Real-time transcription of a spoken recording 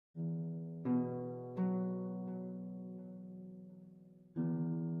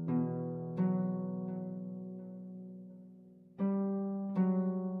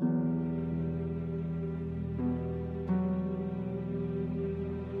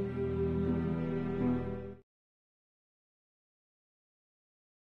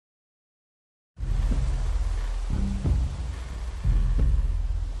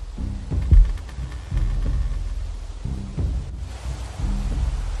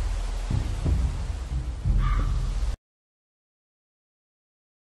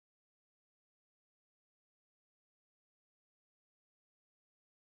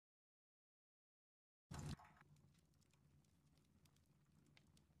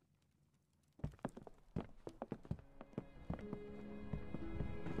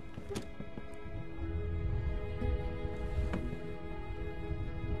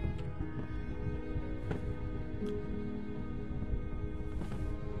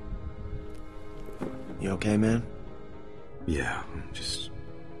You okay, man? Yeah,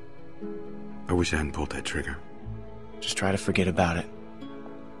 I wish I hadn't pulled that trigger. Just try to forget about it.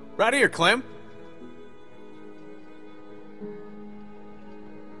 Right here, Clem.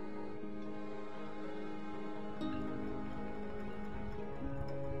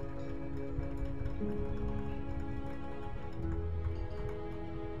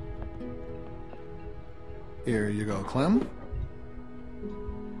 Here you go, Clem.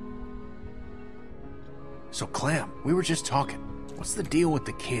 So, Clem, we were just talking. What's the deal with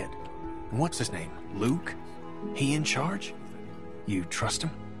the kid? And what's his name? Luke? He in charge? You trust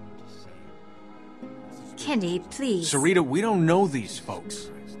him? Kenny, please. Sarita, we don't know these folks.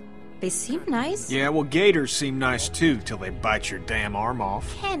 They seem nice. Yeah, well, gators seem nice too, till they bite your damn arm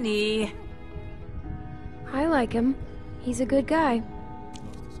off. Kenny. I like him. He's a good guy.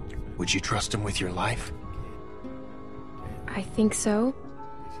 Would you trust him with your life? I think so.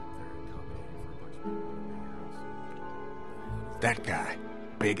 That guy,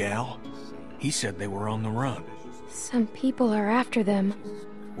 Big Al, he said they were on the run. Some people are after them.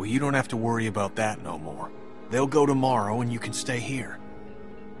 Well, you don't have to worry about that no more. They'll go tomorrow and you can stay here.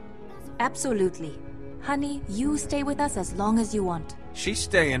 Absolutely. Honey, you stay with us as long as you want. She's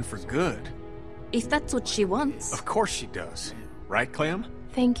staying for good. If that's what she wants. Of course she does. Right, Clem?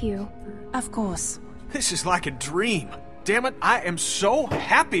 Thank you. Of course. This is like a dream. Damn it, I am so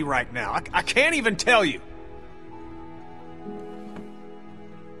happy right now. I can't even tell you.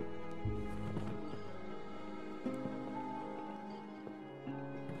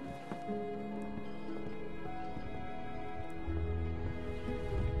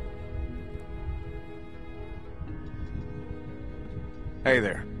 Hey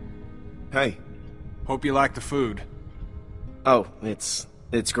there. Hey. Hope you like the food. Oh, it's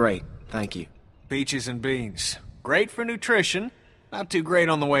great. Thank you. Peaches and beans. Great for nutrition. Not too great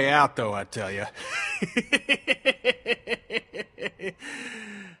on the way out, though, I tell you.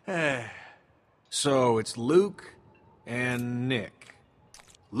 So, it's Luke and Nick.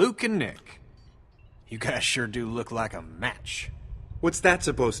 Luke and Nick. You guys sure do look like a match. What's that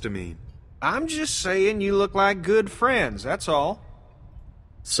supposed to mean? I'm just saying you look like good friends, that's all.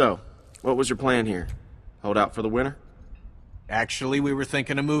 So, what was your plan here? Hold out for the winter? Actually, we were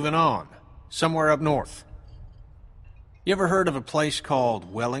thinking of moving on. Somewhere up north. You ever heard of a place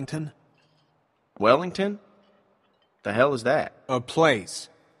called Wellington? Wellington? The hell is that? A place.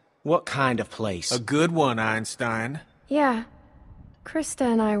 What kind of place? A good one, Einstein. Yeah. Krista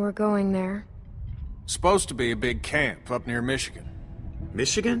and I were going there. Supposed to be a big camp up near Michigan.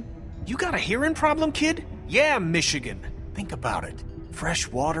 Michigan? You got a hearing problem, kid? Yeah, Michigan. Think about it. Fresh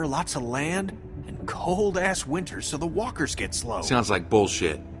water, lots of land, and cold-ass winters so the walkers get slow. Sounds like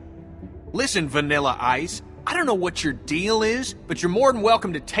bullshit. Listen, Vanilla Ice, I don't know what your deal is, but you're more than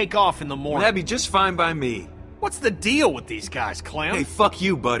welcome to take off in the morning. That'd be just fine by me. What's the deal with these guys, Clem? Hey, fuck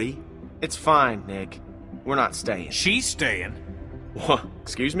you, buddy. It's fine, Nick. We're not staying. She's staying. What?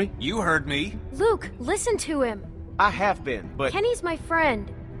 Excuse me? You heard me. Luke, listen to him. I have been, but... Kenny's my friend.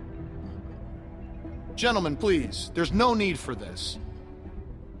 Gentlemen, please. There's no need for this.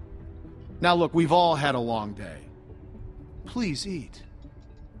 Now look, we've all had a long day. Please eat.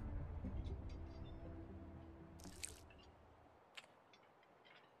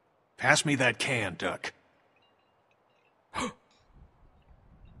 Pass me that can, Duck.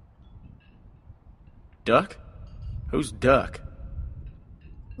 Duck? Who's Duck?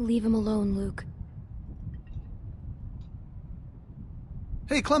 Leave him alone, Luke.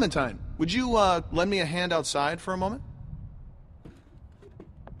 Hey, Clementine, would you, lend me a hand outside for a moment?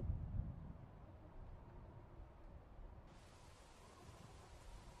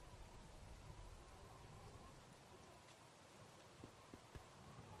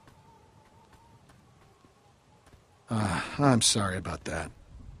 I'm sorry about that.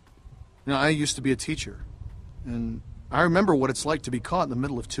 You know, I used to be a teacher, and I remember what it's like to be caught in the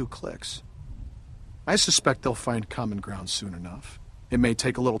middle of two cliques. I suspect they'll find common ground soon enough. It may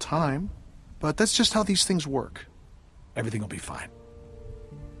take a little time, but that's just how these things work. Everything will be fine.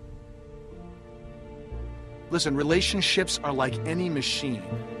 Listen, relationships are like any machine.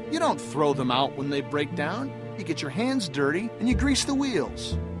 You don't throw them out when they break down. You get your hands dirty, and you grease the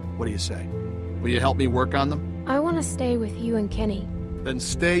wheels. What do you say? Will you help me work on them? I want to stay with you and Kenny. Then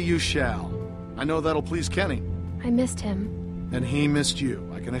stay you shall. I know that'll please Kenny. I missed him. And he missed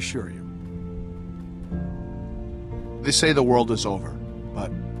you, I can assure you. They say the world is over,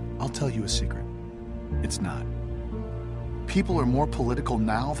 but I'll tell you a secret. It's not. People are more political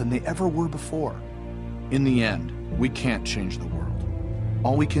now than they ever were before. In the end, we can't change the world.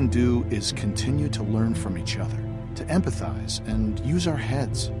 All we can do is continue to learn from each other, to empathize, and use our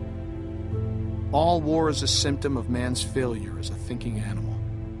heads. All war is a symptom of man's failure as a thinking animal.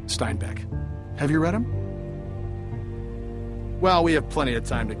 Steinbeck. Have you read him? Well, we have plenty of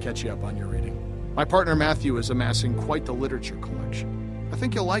time to catch you up on your reading. My partner Matthew is amassing quite the literature collection. I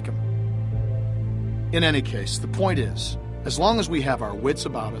think you'll like him. In any case, the point is, as long as we have our wits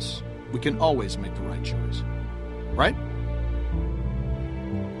about us, we can always make the right choice. Right?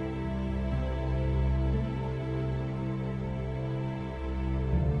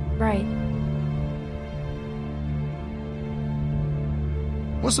 Right.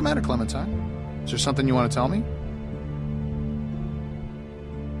 What's the matter, Clementine? Is there something you want to tell me?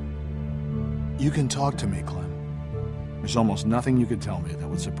 You can talk to me, Clem. There's almost nothing you could tell me that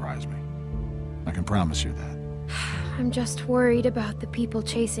would surprise me. I can promise you that. I'm just worried about the people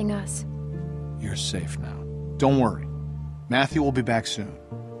chasing us. You're safe now. Don't worry. Matthew will be back soon,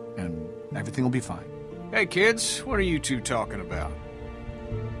 and everything will be fine. Hey, kids, what are you two talking about?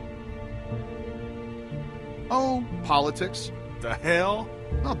 Oh, politics. The hell?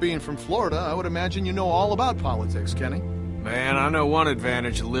 Well, being from Florida, I would imagine you know all about politics, Kenny. Man, I know one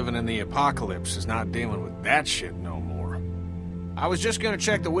advantage of living in the apocalypse is not dealing with that shit no more. I was just gonna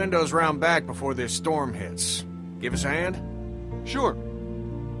check the windows round back before this storm hits. Give us a hand? Sure.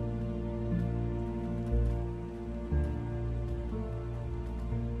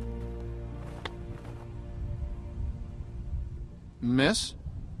 Miss?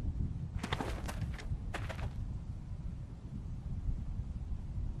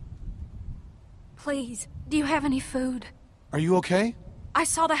 Please, do you have any food? Are you okay? I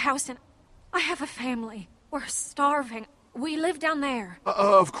saw the house and I have a family. We're starving. We live down there.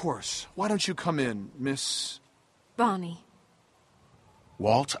 Of course. Why don't you come in, Miss... Bonnie.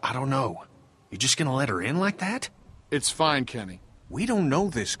 Walt, I don't know. You just gonna let her in like that? It's fine, Kenny. We don't know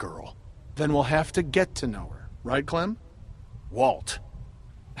this girl. Then we'll have to get to know her. Right, Clem? Walt.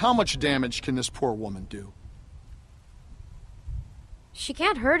 How much damage can this poor woman do? She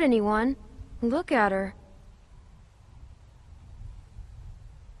can't hurt anyone. Look at her.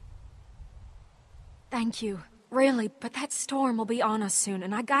 Thank you. Really, but that storm will be on us soon,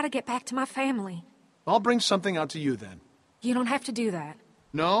 and I gotta get back to my family. I'll bring something out to you then. You don't have to do that.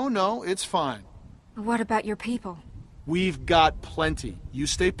 No, it's fine. What about your people? We've got plenty. You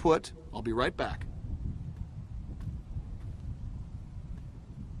stay put. I'll be right back.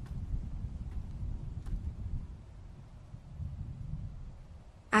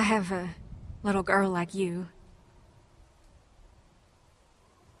 I have a little girl like you.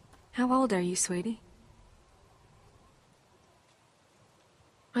 How old are you, sweetie?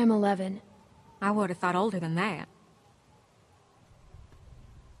 I'm 11. I would have thought older than that.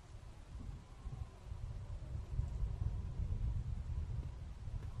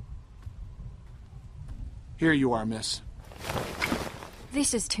 Here you are, miss.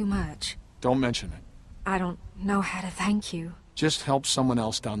 This is too much. Don't mention it. I don't know how to thank you. Just help someone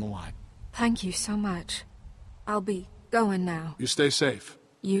else down the line. Thank you so much. I'll be going now. You stay safe.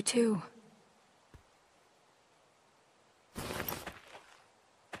 You too.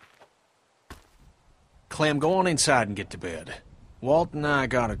 Clem, go on inside and get to bed. Walt and I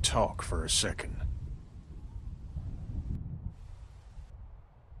gotta talk for a second.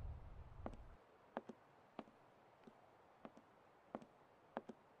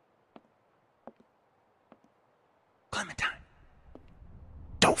 Clementine.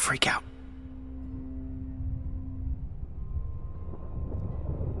 Don't freak out.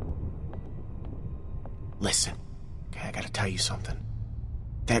 Listen, okay, I gotta tell you something.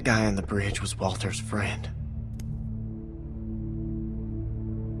 That guy on the bridge was Walter's friend.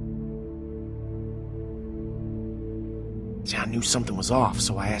 See, I knew something was off,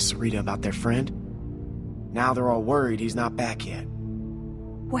 so I asked Sarita about their friend. Now they're all worried he's not back yet.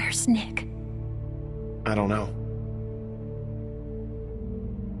 Where's Nick? I don't know.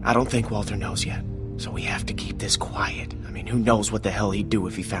 I don't think Walter knows yet, so we have to keep this quiet. I mean, who knows what the hell he'd do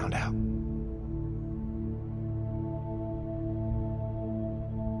if he found out.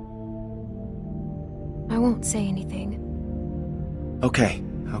 I won't say anything. Okay,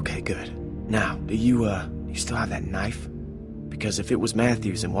 good. Now, do you still have that knife? Because if it was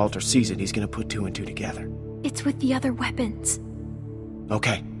Matthew's and Walter sees it, he's gonna put two and two together. It's with the other weapons.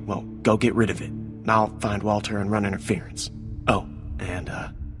 Okay, well, go get rid of it. And I'll find Walter and run interference. Oh, and,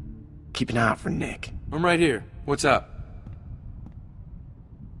 keep an eye out for Nick. I'm right here. What's up?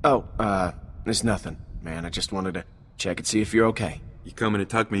 Oh, it's nothing, man. I just wanted to check and see if you're okay. You coming to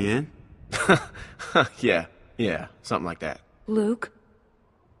tuck me in? Yeah, something like that. Luke?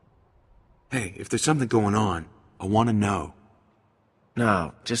 Hey, if there's something going on, I want to know.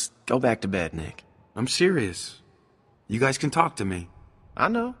 No, just go back to bed, Nick. I'm serious. You guys can talk to me. I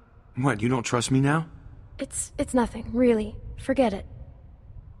know. What, you don't trust me now? It's nothing, really. Forget it.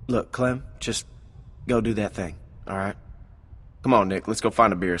 Look, Clem, just go do that thing, alright? Come on, Nick, let's go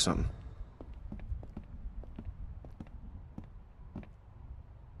find a beer or something.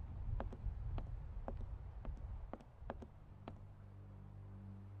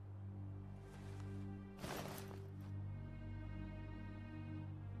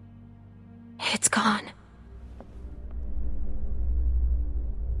 It's gone.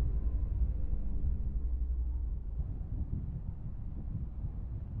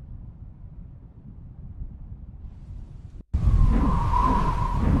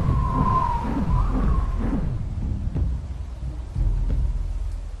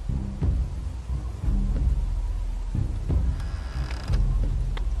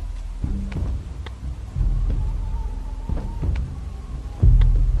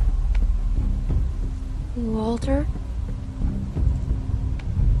 Walter?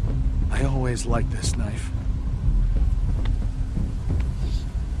 I always liked this knife.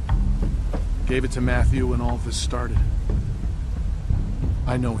 Gave it to Matthew when all this started.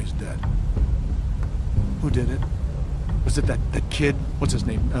 I know he's dead. Who did it? Was it that kid? What's his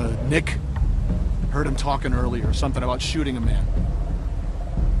name? Nick? Heard him talking earlier, something about shooting a man.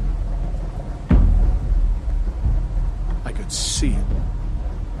 I could see it.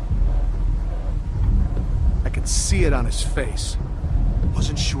 I could see it on his face.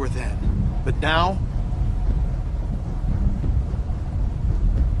 Wasn't sure then, but now...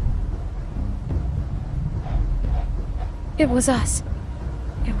 It was us.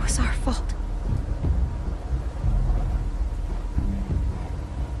 It was our fault.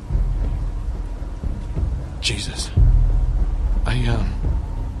 Jesus.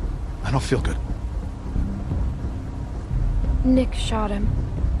 I don't feel good. Nick shot him.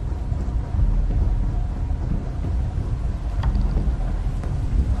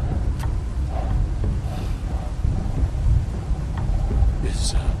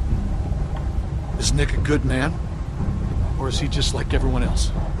 Is Nick a good man? Or is he just like everyone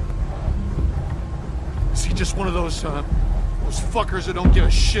else? Is he just one of those fuckers that don't give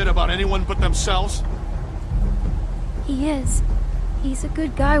a shit about anyone but themselves? He is. He's a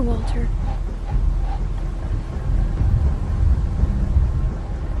good guy, Walter.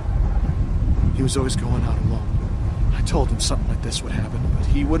 He was always going out alone. I told him something like this would happen, but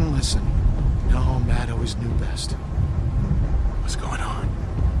he wouldn't listen. No, Matt always knew best. What's going on?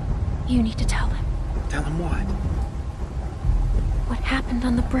 You need to tell him. Tell him what? What happened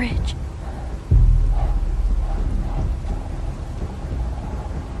on the bridge.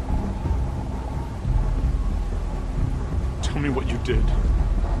 Tell me what you did.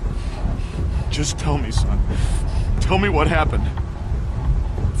 Just tell me, son. Tell me what happened.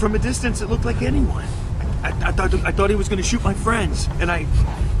 From a distance, it looked like anyone. I thought he was going to shoot my friends, and I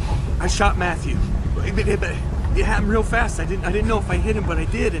shot Matthew. It happened real fast. I didn't know if I hit him, but I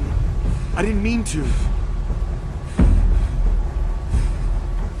did, and I didn't mean to.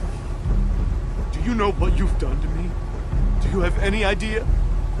 Do you know what you've done to me? Do you have any idea?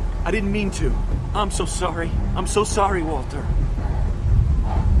 I didn't mean to. I'm so sorry. I'm so sorry, Walter.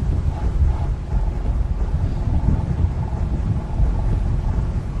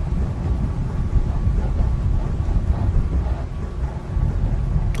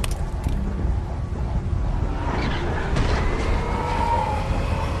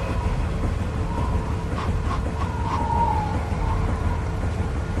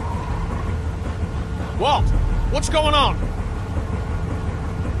 Walt, what's going on?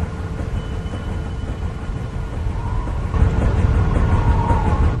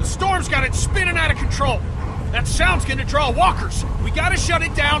 The storm's got it spinning out of control. That sound's gonna draw walkers. We gotta shut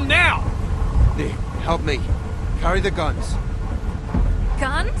it down now. Nick, help me. Carry the guns.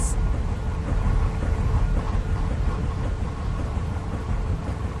 Guns?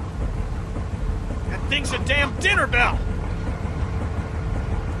 That thing's a damn dinner bell.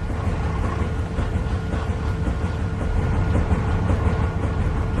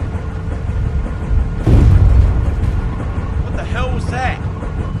 What the hell was that?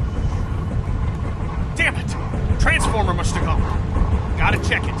 Damn it! Transformer must have gone. Gotta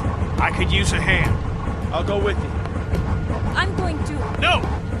check it. I could use a hand. I'll go with you. I'm going to. No!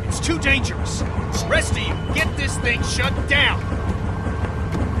 It's too dangerous. Rest of you, get this thing shut down.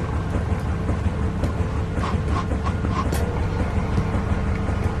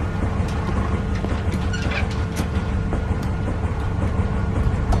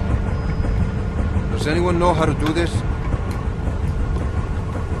 Does anyone know how to do this?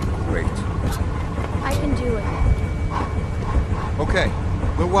 Great. I can do it. Okay,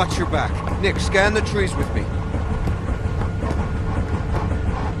 we'll watch your back. Nick, scan the trees with me.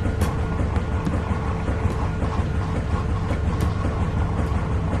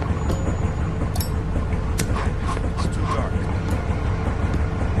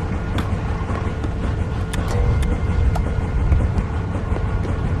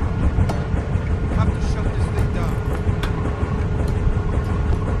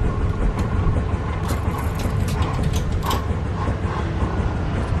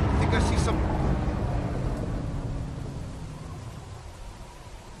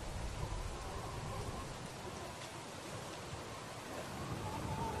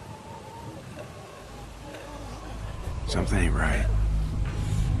 Something ain't right.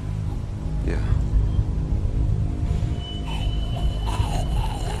 Yeah.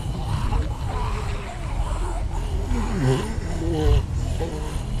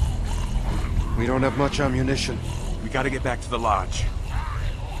 We don't have much ammunition. We gotta get back to the lodge.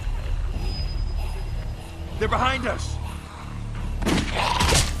 They're behind us!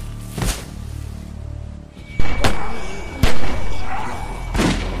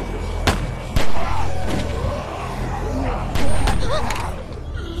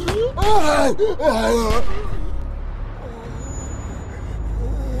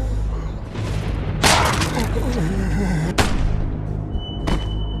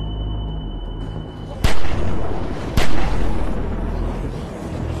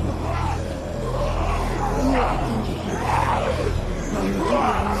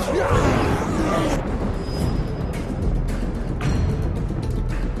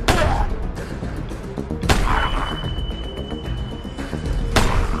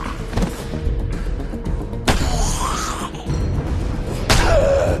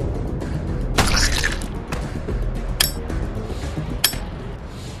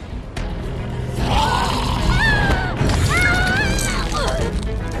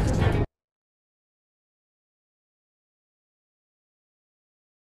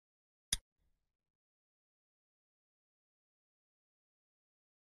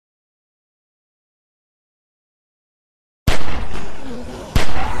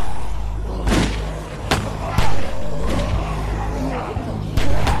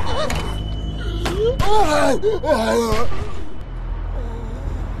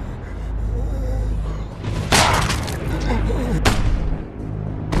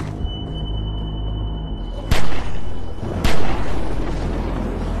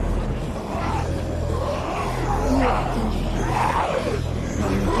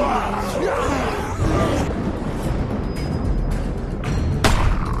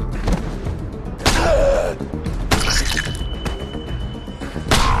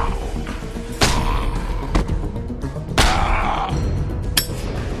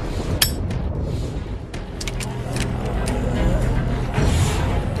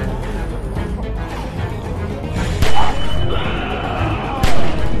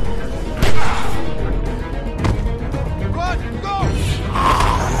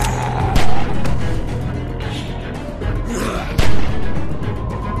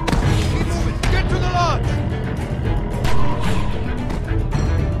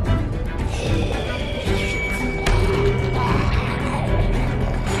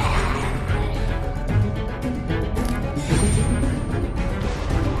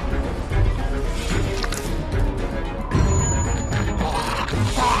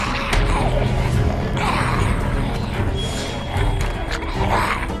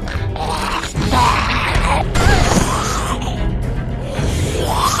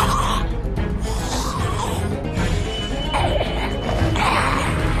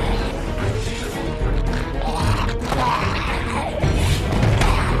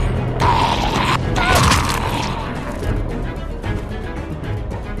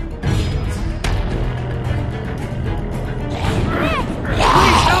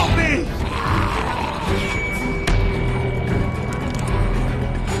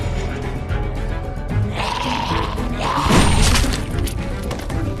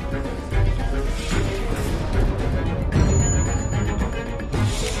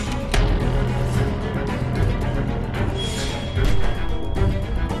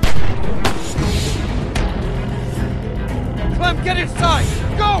 Get inside!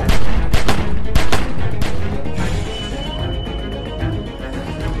 Go!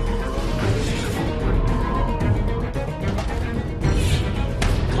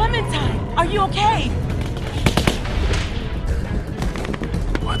 Clementine, are you okay?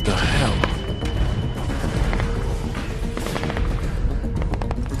 What the hell?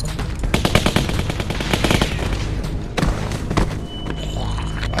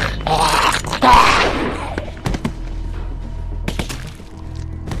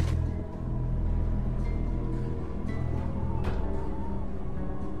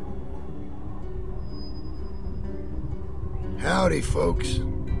 Howdy, folks.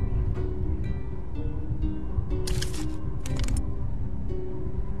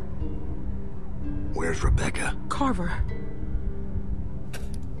 Where's Rebecca? Carver.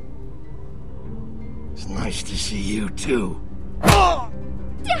 It's nice to see you, too.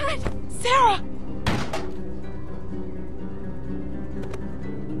 Dad! Sarah!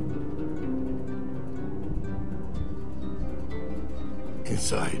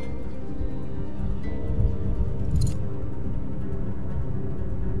 Inside.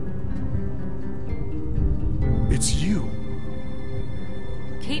 It's you.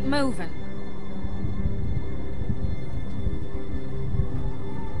 moving.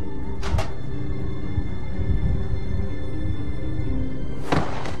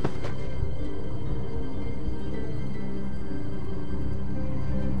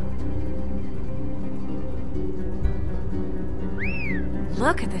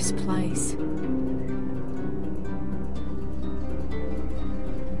 Look at this place.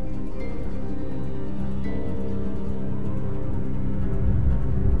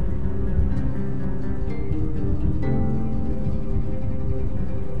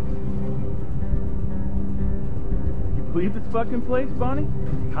 Believe this fucking place, Bonnie?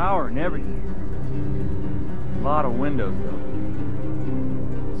 Power and everything. A lot of windows, though.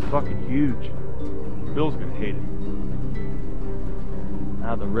 It's fucking huge. Bill's gonna hate it.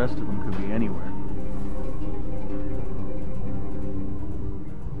 Now the rest of them could be anywhere.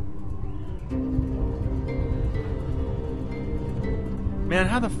 Man,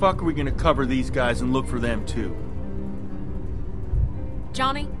 how the fuck are we gonna cover these guys and look for them, too?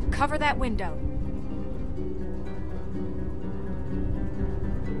 Johnny, cover that window.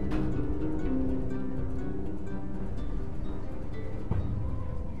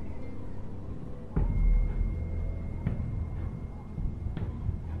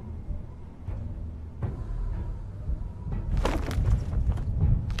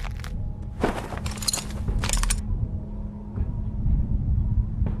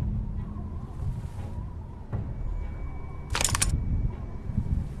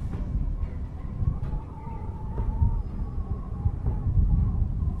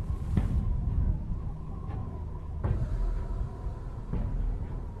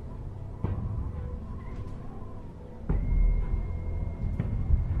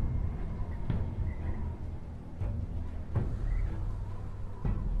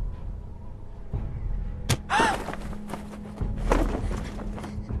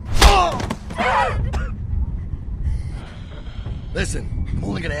 Listen, I'm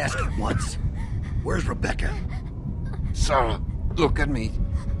only gonna ask you once. Where's Rebecca? Sarah, look at me.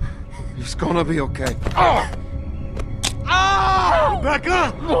 It's gonna be okay.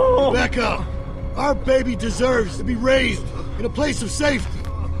 Rebecca! Rebecca! Our baby deserves to be raised in a place of safety.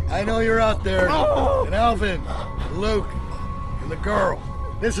 I know you're out there. And Alvin, and Luke, and the girl.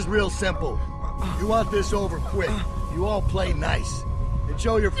 This is real simple. You want this over quick. You all play nice. And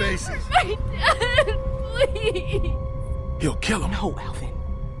show your faces. My dad, please. He'll kill him. No, Alvin.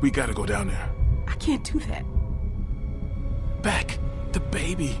 We gotta go down there. I can't do that. Beck, the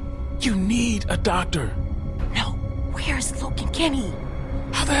baby. You need a doctor. No. Where's Luke and Kenny?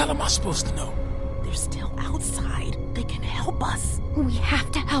 How the hell am I supposed to know? They're still outside. They can help us. We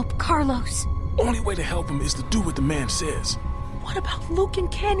have to help Carlos. Only way to help him is to do what the man says. What about Luke and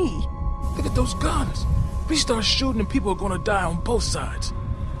Kenny? Look at those guns. If we start shooting and people are gonna die on both sides.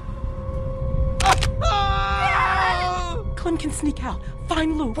 Clem can sneak out.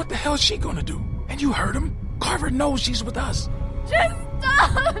 Find Luke. What the hell is she gonna do? And you heard him. Carver knows she's with us. Just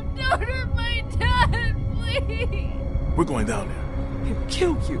stop! Don't hurt my dad, please! We're going down there. He'll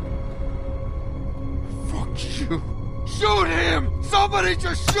kill you. Fuck you. Shoot him! Somebody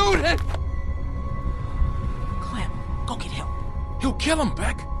just shoot him! Clem, go get help. He'll kill him,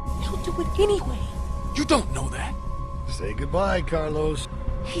 Beck. He'll do it anyway. You don't know that. Say goodbye, Carlos.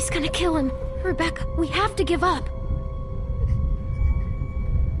 He's gonna kill him. Rebecca, we have to give up.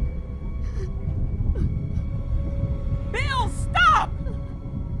 Bill, stop!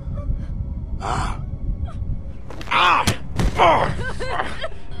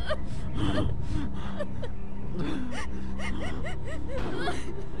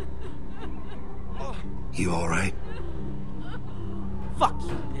 You all right? Fuck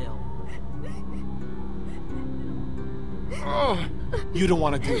you, Bill. You don't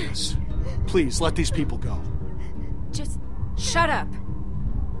want to do this. Please, let these people go. Just shut up.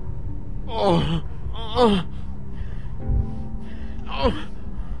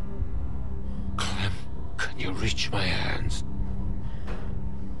 Clem, can you reach my hands?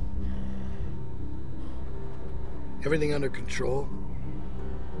 Everything under control?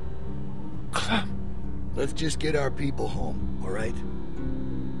 Clem. Let's just get our people home, all right?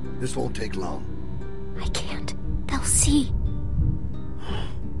 This won't take long. I can't. They'll see.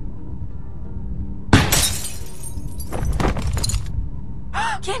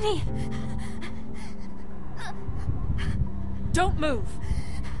 Kenny! Don't move.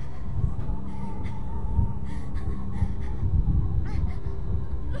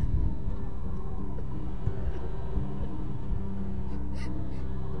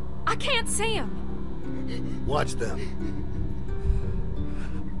 I can't see him. Watch them.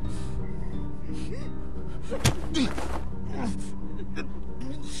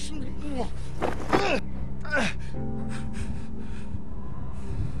 No!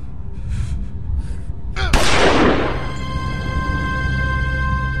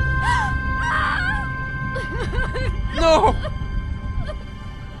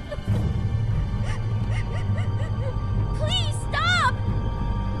 Please stop!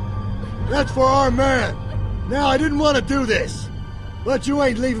 That's for our man. Now, I didn't want to do this, but you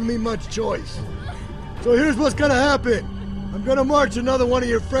ain't leaving me much choice. So here's what's gonna happen. I'm gonna march another one of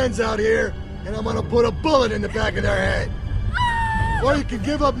your friends out here, and I'm gonna put a bullet in the back of their head. Or you can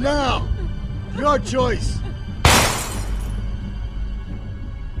give up now. Your choice.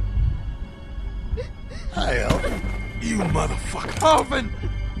 Hi, Alvin. You motherfucker. Alvin!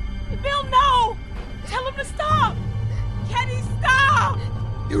 Bill, no! Tell him to stop! Can he stop?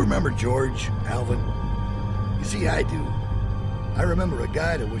 You remember George, Alvin? You see, I do. I remember a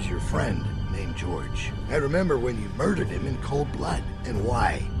guy that was your friend named George. I remember when you murdered him in cold blood. And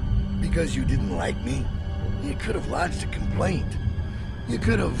why? Because you didn't like me? You could have lodged a complaint. You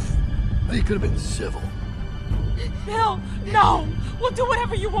could have been civil. Bill, no! We'll do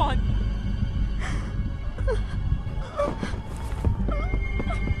whatever you want.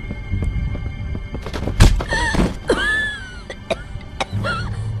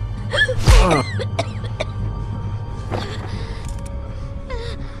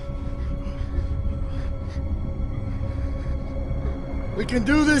 We can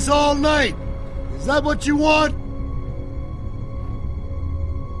do this all night. Is that what you want?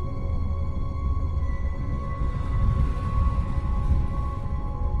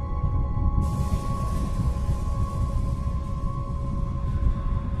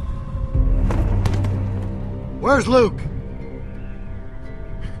 Where's Luke?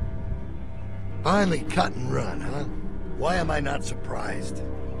 Finally cut and run, huh? Why am I not surprised?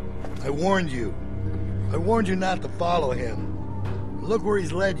 I warned you. I warned you not to follow him. Look where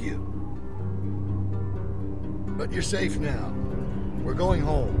he's led you. But you're safe now. We're going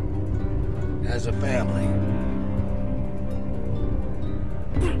home. As a family.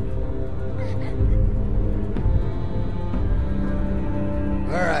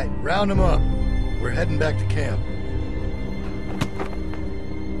 All right, round them up. We're heading back to camp.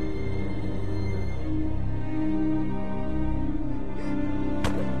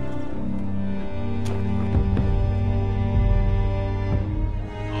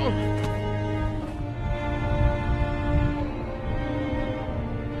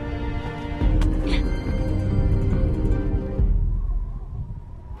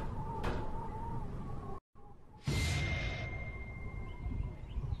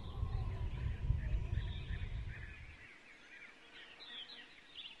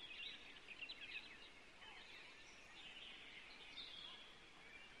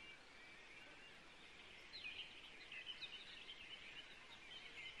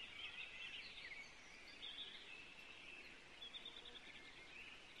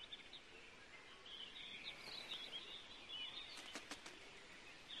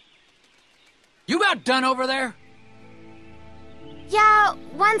 You about done over there? Yeah,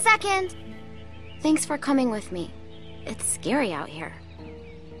 1 second. Thanks for coming with me. It's scary out here.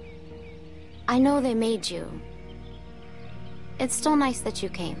 I know they made you. It's still nice that you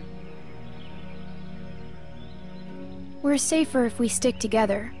came. We're safer if we stick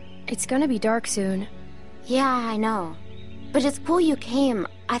together. It's gonna be dark soon. Yeah, I know. But it's cool you came.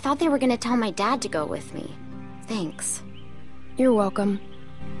 I thought they were gonna tell my dad to go with me. Thanks. You're welcome.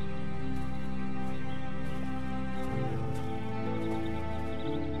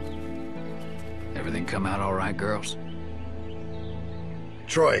 Everything come out all right, girls?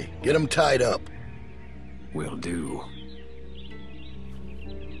 Troy, get them tied up. Will do.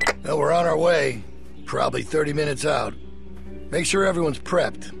 Well, we're on our way. Probably 30 minutes out. Make sure everyone's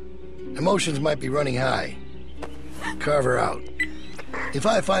prepped. Emotions might be running high. Carver out. If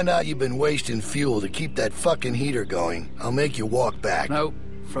I find out you've been wasting fuel to keep that fucking heater going, I'll make you walk back. Nope.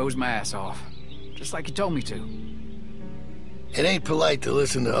 Froze my ass off. Just like you told me to. It ain't polite to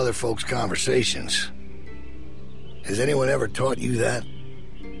listen to other folks' conversations. Has anyone ever taught you that?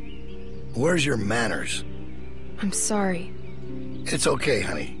 Where's your manners? I'm sorry. It's okay,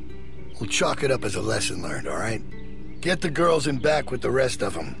 honey. We'll chalk it up as a lesson learned, all right? Get the girls in back with the rest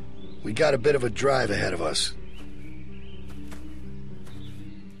of them. We got a bit of a drive ahead of us.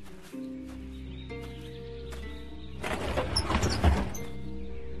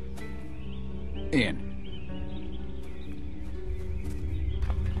 In.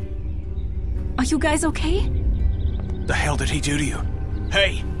 Are you guys okay? The hell did he do to you?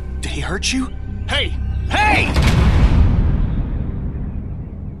 Hey, did he hurt you? Hey! Hey!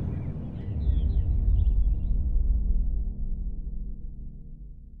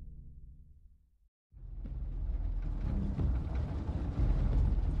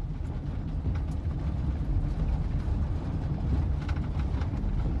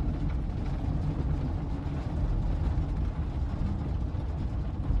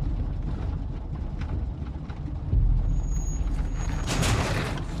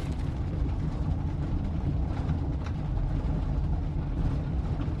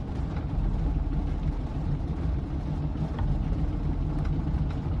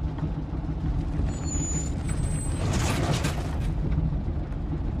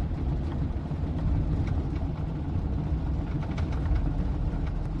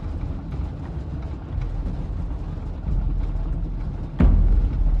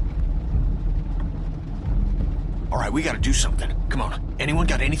 right, we gotta do something. Come on. Anyone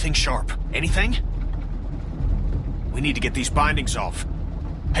got anything sharp? Anything? We need to get these bindings off.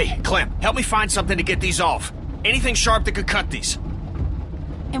 Hey, Clem, help me find something to get these off. Anything sharp that could cut these.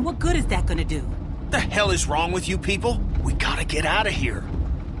 And what good is that gonna do? The hell is wrong with you people? We gotta get out of here.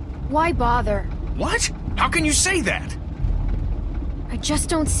 Why bother? What? How can you say that? I just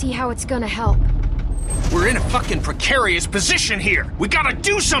don't see how it's gonna help. We're in a fucking precarious position here. We gotta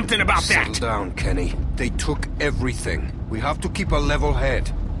do something about that. Settle down, Kenny. They took everything. We have to keep a level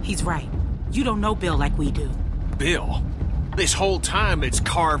head. He's right. You don't know Bill like we do. Bill? This whole time it's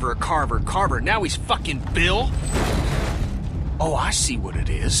Carver, Carver, Carver. Now he's fucking Bill? Oh, I see what it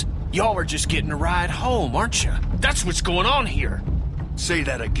is. Y'all are just getting a ride home, aren't you? That's what's going on here. Say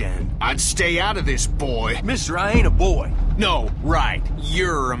that again. I'd stay out of this, boy. Mister, I ain't a boy. No, right.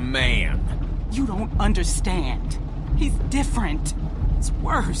 You're a man. You don't understand. He's different. It's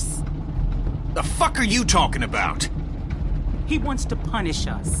worse. The fuck are you talking about? He wants to punish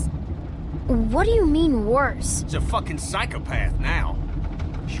us. What do you mean worse? He's a fucking psychopath now.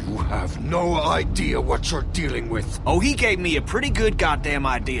 You have no idea what you're dealing with. Oh, he gave me a pretty good goddamn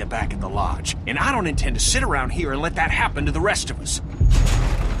idea back at the lodge. And I don't intend to sit around here and let that happen to the rest of us.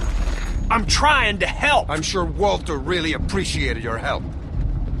 I'm trying to help. I'm sure Walter really appreciated your help.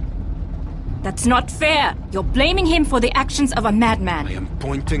 That's not fair. You're blaming him for the actions of a madman. I am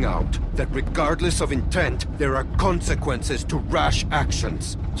pointing out that regardless of intent, there are consequences to rash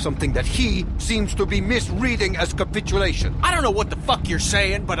actions. Something that he seems to be misreading as capitulation. I don't know what the fuck you're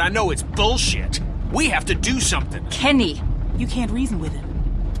saying, but I know it's bullshit. We have to do something. Kenny. You can't reason with him.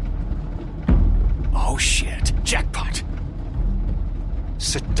 Oh shit. Jackpot.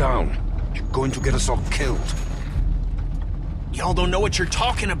 Sit down. You're going to get us all killed. Y'all don't know what you're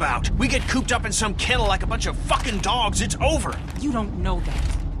talking about. We get cooped up in some kennel like a bunch of fucking dogs, it's over. You don't know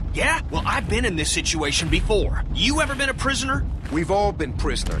that. Yeah? Well, I've been in this situation before. You ever been a prisoner? We've all been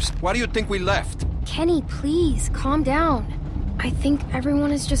prisoners. Why do you think we left? Kenny, please, calm down. I think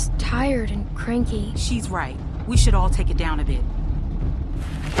everyone is just tired and cranky. She's right. We should all take it down a bit.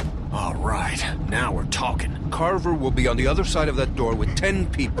 All right, now we're talking. Carver will be on the other side of that door with 10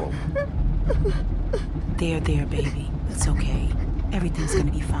 people. There, baby. It's okay. Everything's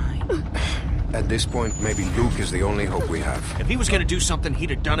gonna be fine. At this point, maybe Luke is the only hope we have. If he was gonna do something, he'd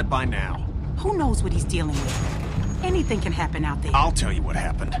have done it by now. Who knows what he's dealing with? Anything can happen out there. I'll tell you what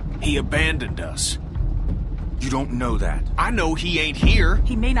happened. He abandoned us. You don't know that. I know he ain't here.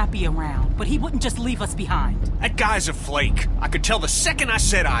 He may not be around, but he wouldn't just leave us behind. That guy's a flake. I could tell the second I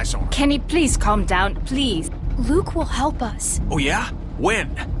set eyes on him. Kenny, please calm down, please. Luke will help us. Oh yeah?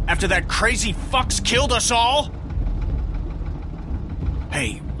 When? After that crazy fuck's killed us all?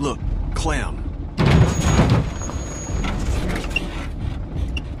 Hey, look, Clem.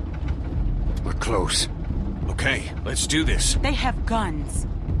 We're close. Okay, let's do this. They have guns.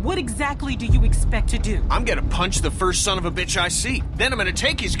 What exactly do you expect to do? I'm gonna punch the first son of a bitch I see. Then I'm gonna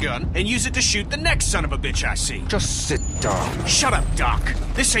take his gun and use it to shoot the next son of a bitch I see. Just sit down. Shut up, Doc.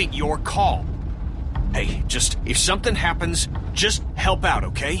 This ain't your call. Hey, just, if something happens, just help out,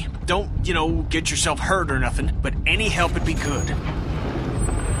 okay? Don't, get yourself hurt or nothing, but any help would be good.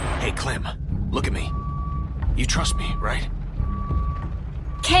 Hey, Clem, look at me. You trust me, right?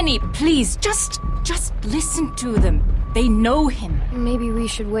 Kenny, please, just listen to them. They know him. Maybe we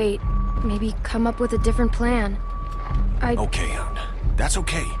should wait. Maybe come up with a different plan. Okay, hon. That's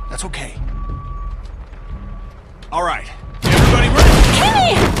okay. That's okay. All right. Everybody ready?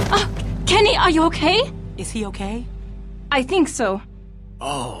 Kenny! Kenny, are you okay? Is he okay? I think so.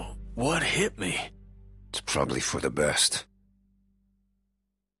 Oh, what hit me? It's probably for the best.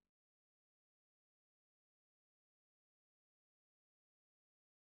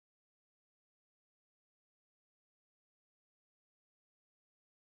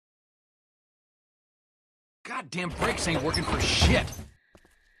 Goddamn brakes ain't working for shit.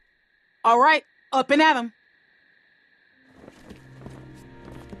 All right, up and at him.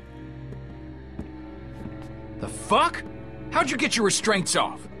 The fuck? How'd you get your restraints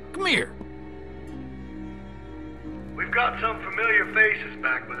off? Come here. We've got some familiar faces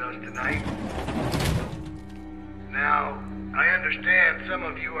back with us tonight. Now, I understand some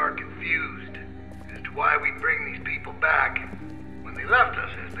of you are confused as to why we bring these people back when they left us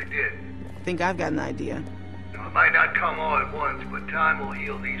as they did. I think I've got an idea. Now, it might not come all at once, but time will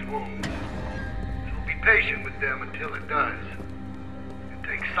heal these wounds. So be patient with them until it does. And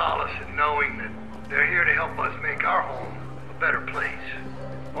take solace in knowing that they're here to help us make our home a better place.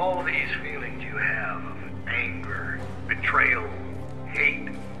 All these feelings you have of anger, betrayal, hate,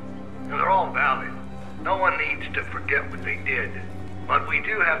 they're all valid. No one needs to forget what they did. But we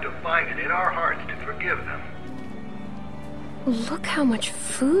do have to find it in our hearts to forgive them. Look how much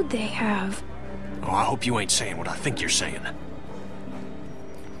food they have. Oh, I hope you ain't saying what I think you're saying.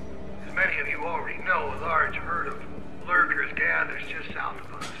 As many of you already know, a large herd of lurkers gathers just south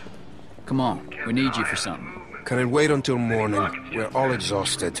of us. Come on, we need you for something. Can it wait until morning? We're all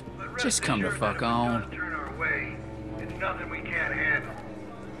exhausted. Just come the fuck on. It's nothing we can't handle.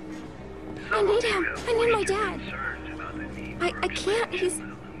 I need him. I need my dad. I can't.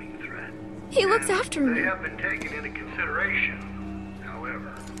 He looks after me. They have been taken into consideration.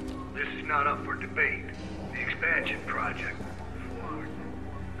 However, this is not up for debate. The expansion project.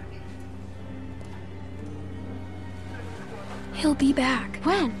 He'll be back.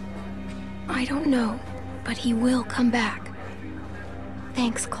 When? I don't know, but he will come back.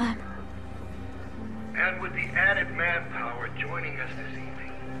 Thanks, Clem. And with the added manpower joining us this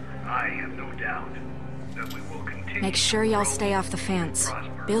evening, I have no doubt that we will continue. Make sure y'all stay off the fence.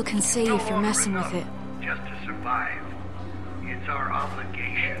 Bill can see if you're messing with it. Just to survive. It's our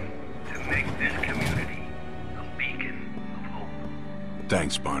obligation to make this community a beacon of hope.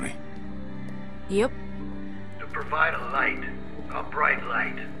 Thanks, Barney. Yep. To provide a light, a bright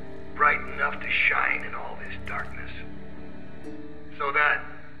light, bright enough to shine in all this darkness. So that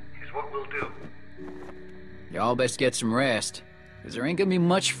is what we'll do. Y'all best get some rest, because there ain't gonna be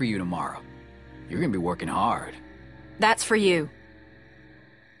much for you tomorrow. You're gonna be working hard. That's for you.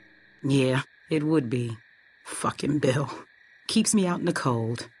 Yeah, it would be. Fucking Bill. Keeps me out in the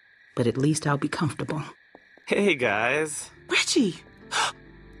cold, but at least I'll be comfortable. Hey, guys. Reggie!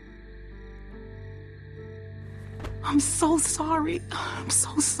 I'm so sorry. I'm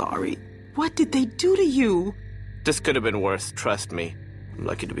so sorry. What did they do to you? This could have been worse, trust me. I'm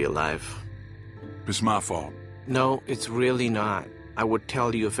lucky to be alive. It's my fault. No, it's really not. I would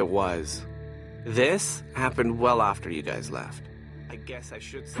tell you if it was. This happened well after you guys left. I guess I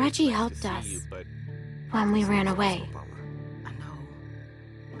should say Reggie helped us when we ran away. I know.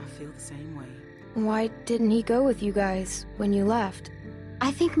 I feel the same way. Why didn't he go with you guys when you left?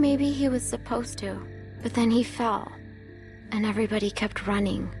 I think maybe he was supposed to, but then he fell, and everybody kept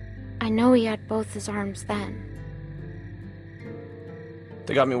running. I know he had both his arms then.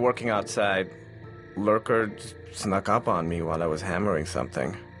 They got me working outside. Lurker snuck up on me while I was hammering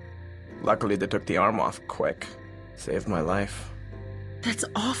something. Luckily, they took the arm off quick. Saved my life. That's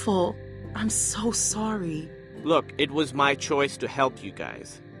awful. I'm so sorry. Look, it was my choice to help you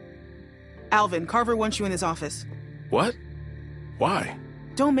guys. Alvin, Carver wants you in his office. What? Why?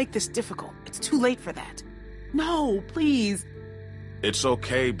 Don't make this difficult. It's too late for that. No, please. It's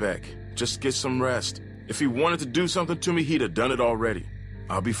okay, Beck. Just get some rest. If he wanted to do something to me, he'd have done it already.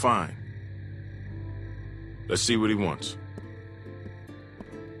 I'll be fine. Let's see what he wants.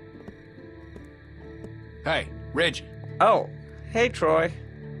 Hey, Reggie. Oh, hey, Troy.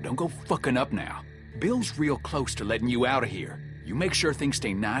 Don't go fucking up now. Bill's real close to letting you out of here. You make sure things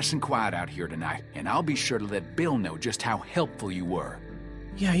stay nice and quiet out here tonight, and I'll be sure to let Bill know just how helpful you were.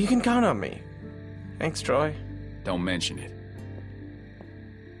 Yeah, you can count on me. Thanks, Troy. Don't mention it.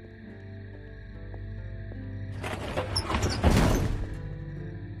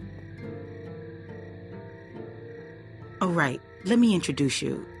 Oh, right. Let me introduce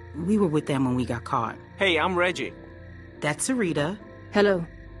you. We were with them when we got caught. Hey, I'm Reggie. That's Sarita. Hello.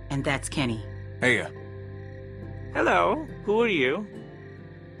 And that's Kenny. Hey. Hello. Who are you?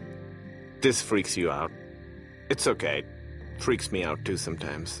 This freaks you out. It's okay. Freaks me out too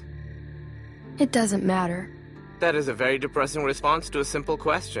sometimes. It doesn't matter. That is a very depressing response to a simple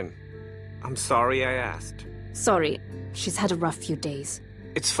question. I'm sorry I asked. Sorry. She's had a rough few days.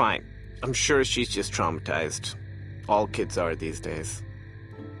 It's fine. I'm sure she's just traumatized. All kids are these days.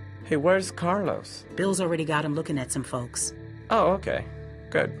 Hey, where's Carlos? Bill's already got him looking at some folks. Oh, okay.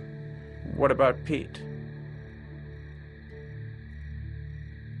 Good. What about Pete?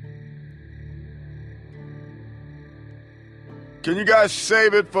 Can you guys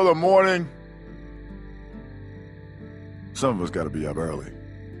save it for the morning? Some of us gotta be up early.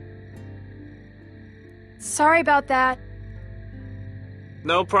 Sorry about that.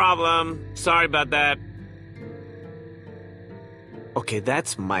 No problem. Sorry about that. Okay,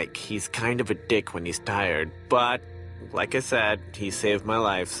 that's Mike. He's kind of a dick when he's tired, but like I said, he saved my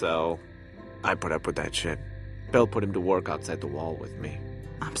life, so I put up with that shit. Bill put him to work outside the wall with me.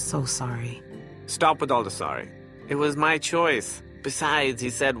 I'm so sorry. Stop with all the sorry. It was my choice. Besides, he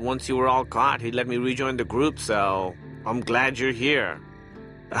said once you were all caught, he'd let me rejoin the group, so I'm glad you're here.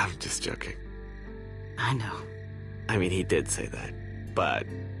 I'm just joking. I know. I mean, he did say that, but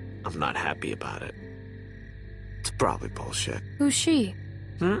I'm not happy about it. It's probably bullshit. Who's she?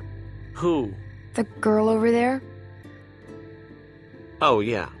 Who? The girl over there? Oh,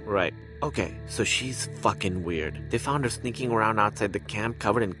 yeah, right. Okay, so she's fucking weird. They found her sneaking around outside the camp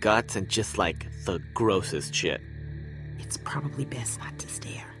covered in guts and just like the grossest shit. It's probably best not to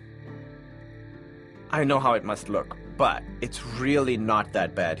stare. I know how it must look, but it's really not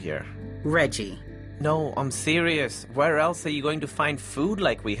that bad here. Reggie. No, I'm serious. Where else are you going to find food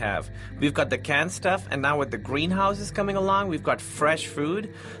like we have? We've got the canned stuff, and now with the greenhouses coming along, we've got fresh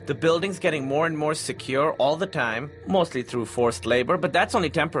food. The building's getting more and more secure all the time, mostly through forced labor, but that's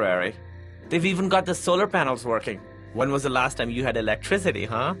only temporary. They've even got the solar panels working. When was the last time you had electricity,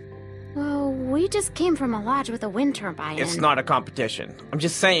 huh? Well, we just came from a lodge with a wind turbine. It's not a competition. I'm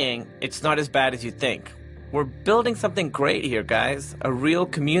just saying, it's not as bad as you think. We're building something great here, guys. A real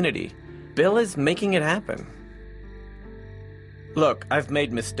community. Bill is making it happen. Look, I've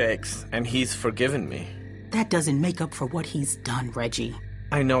made mistakes, and he's forgiven me. That doesn't make up for what he's done, Reggie.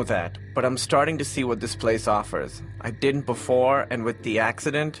 I know that, but I'm starting to see what this place offers. I didn't before, and with the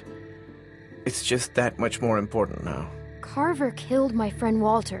accident, it's just that much more important now. Carver killed my friend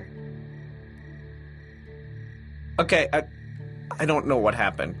Walter. Okay, I don't know what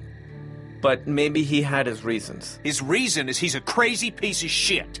happened, but maybe he had his reasons. His reason is he's a crazy piece of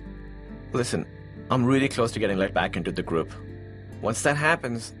shit. Listen, I'm really close to getting let back into the group. Once that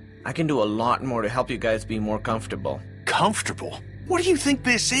happens, I can do a lot more to help you guys be more comfortable. Comfortable? What do you think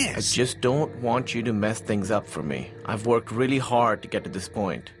this is? I just don't want you to mess things up for me. I've worked really hard to get to this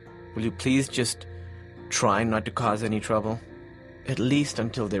point. Will you please just try not to cause any trouble? At least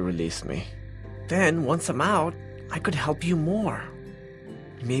until they release me. Then, once I'm out, I could help you more.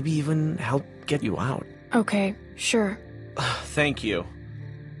 Maybe even help get you out. Okay, sure. Thank you.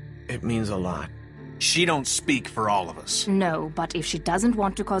 It means a lot. She don't speak for all of us. No, but if she doesn't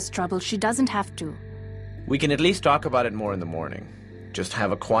want to cause trouble, she doesn't have to. We can at least talk about it more in the morning. Just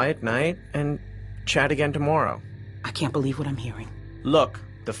have a quiet night and chat again tomorrow. I can't believe what I'm hearing. Look,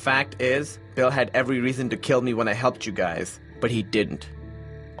 the fact is, Bill had every reason to kill me when I helped you guys, but he didn't.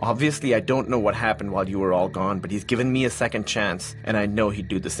 Obviously, I don't know what happened while you were all gone, but he's given me a second chance, and I know he'd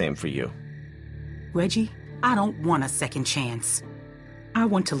do the same for you. Reggie, I don't want a second chance. I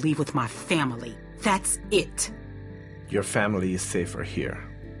want to leave with my family. That's it. Your family is safer here.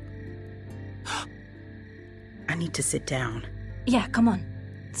 I need to sit down. Yeah, come on.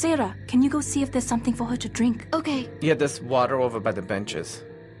 Sarah, can you go see if there's something for her to drink? Okay. Yeah, there's water over by the benches.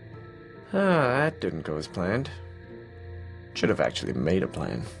 That didn't go as planned. Should have actually made a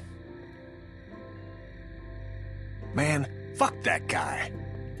plan. Man, fuck that guy.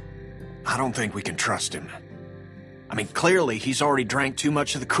 I don't think we can trust him. I mean, clearly he's already drank too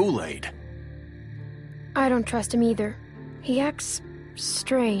much of the Kool-Aid. I don't trust him either. He acts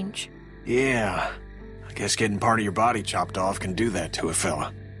strange. Yeah, I guess getting part of your body chopped off can do that to a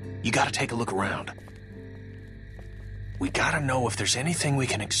fella. You gotta take a look around. We gotta know if there's anything we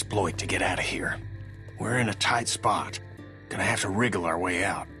can exploit to get out of here. We're in a tight spot. Gonna have to wriggle our way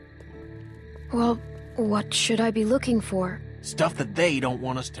out. Well, what should I be looking for? Stuff that they don't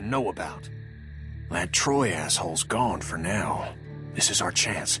want us to know about. That Troy asshole's gone for now. This is our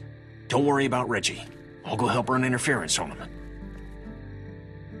chance. Don't worry about Reggie. I'll go help run interference on him.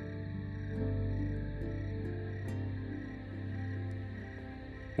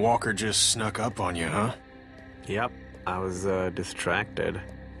 Walker just snuck up on you, huh? Yep, I was distracted.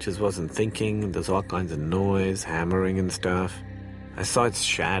 Just wasn't thinking. There's all kinds of noise, hammering and stuff. I saw its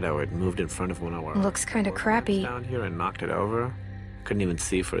shadow. It moved in front of one of our... Looks kind of crappy. ...down here and knocked it over. Couldn't even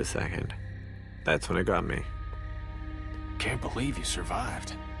see for a second. That's when it got me. Can't believe you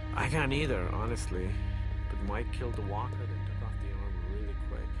survived. I can't either, honestly. But Mike killed the walker, then took off the arm really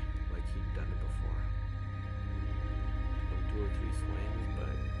quick, like he'd done it before. Took 2 or 3 swings,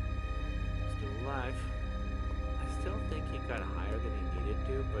 but still alive. I still think he got higher than he needed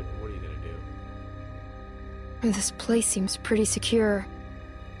to, but what are you gonna do? This place seems pretty secure.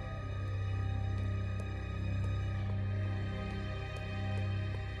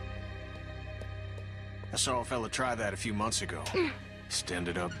 I saw a fella try that a few months ago. Just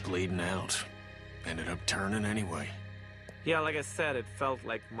ended up bleeding out. Ended up turning anyway. Yeah, like I said, it felt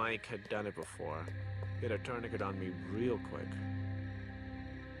like Mike had done it before. He had a tourniquet on me real quick.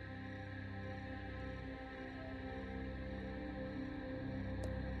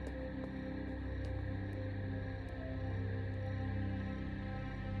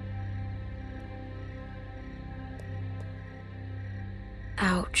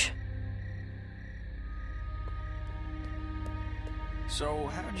 Ouch. So,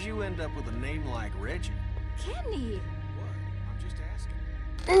 how'd you end up with a name like Reggie? Kenny! What? I'm just asking.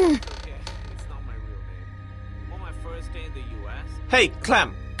 Okay, it's not my real name. On my first day in the U.S. Hey,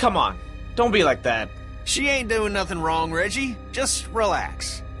 Clem, come on. Don't be like that. She ain't doing nothing wrong, Reggie. Just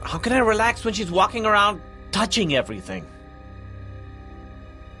relax. How can I relax when she's walking around touching everything?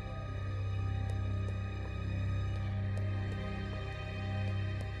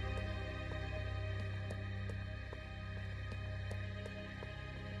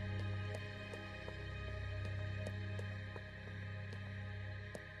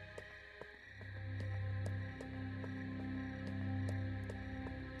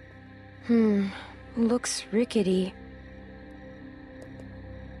 Looks rickety.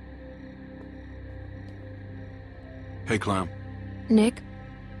 Hey, Clem. Nick?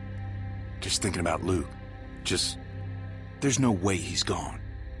 Just thinking about Luke. There's no way he's gone.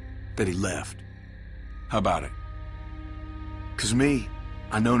 That he left. How about it? 'Cause me,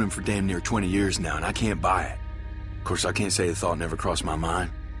 I've known him for damn near 20 years now, and I can't buy it. Of course, I can't say the thought never crossed my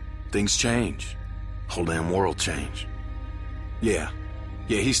mind. Things change. Whole damn world changed. Yeah,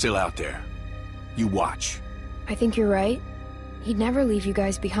 he's still out there. You watch. I think you're right. He'd never leave you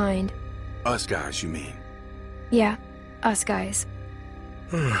guys behind. Us guys, you mean? Yeah, us guys.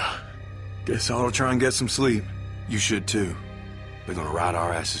 Guess I'll try and get some sleep. You should too. They're gonna ride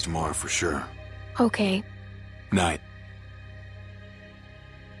our asses tomorrow for sure. Okay. Night.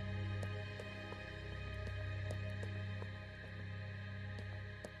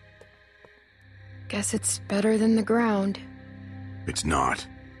 Guess it's better than the ground. It's not.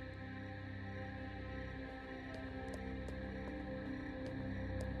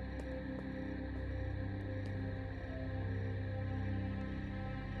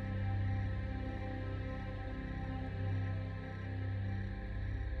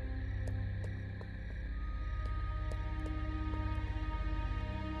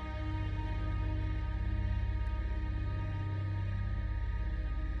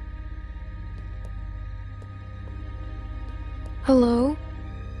 Hello?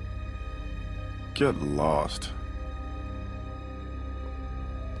 Get lost.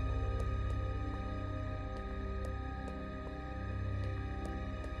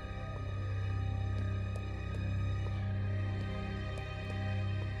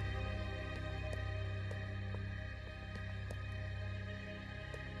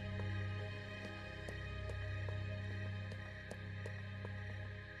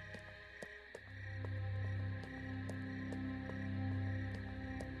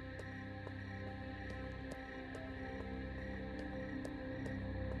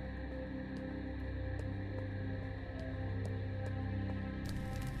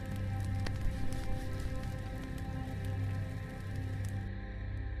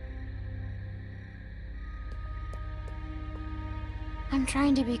 I'm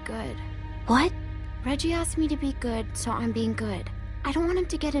trying to be good. What? Reggie asked me to be good, so I'm being good. I don't want him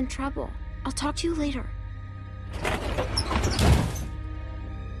to get in trouble. I'll talk to you later.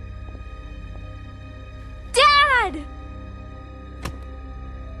 Dad!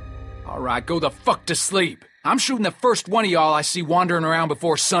 All right, go the fuck to sleep. I'm shooting the first one of y'all I see wandering around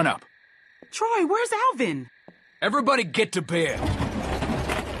before sunup. Troy, where's Alvin? Everybody get to bed.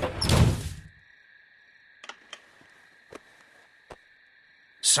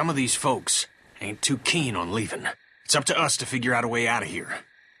 Some of these folks ain't too keen on leaving. It's up to us to figure out a way out of here.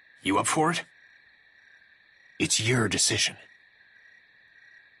 You up for it? It's your decision.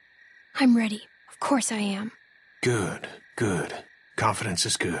 I'm ready. Of course I am. Good, good. Confidence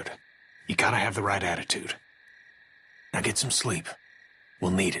is good. You gotta have the right attitude. Now get some sleep.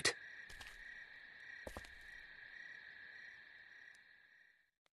 We'll need it.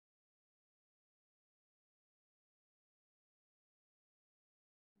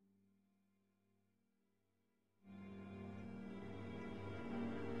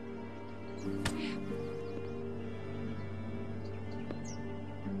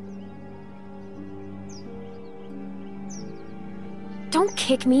 Don't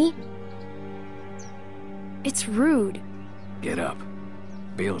kick me. It's rude. Get up.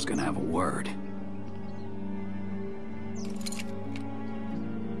 Bill's gonna have a word.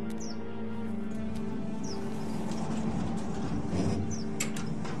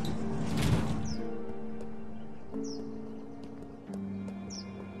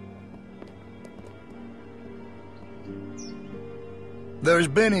 There's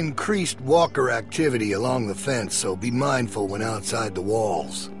been increased walker activity along the fence, so be mindful when outside the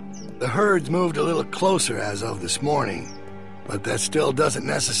walls. The herd's moved a little closer as of this morning, but that still doesn't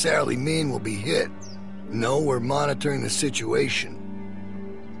necessarily mean we'll be hit. No, we're monitoring the situation.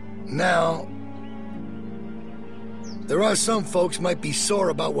 Now, there are some folks might be sore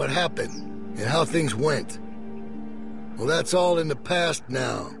about what happened and how things went. Well, that's all in the past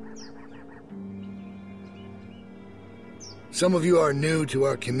now. Some of you are new to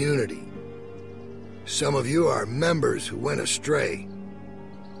our community. Some of you are members who went astray.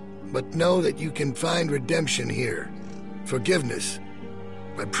 but know that you can find redemption here. Forgiveness.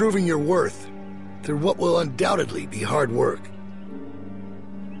 By proving your worth through what will undoubtedly be hard work.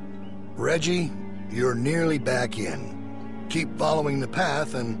 Reggie, you're nearly back in. Keep following the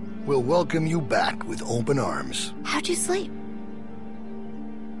path and we'll welcome you back with open arms. How'd you sleep?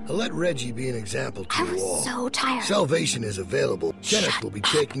 Let Reggie be an example to you all. I was so tired. Salvation is available. Kenneth will be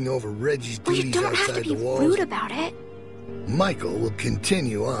taking over Reggie's duties outside the walls. You don't have to be rude about it. Michael will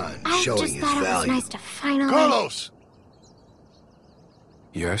continue on, I showing just his thought it was value. nice to finally... Carlos!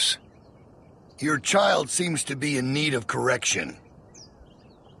 Yes? Your child seems to be in need of correction.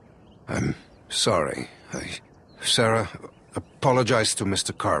 I'm sorry. Sarah, apologize to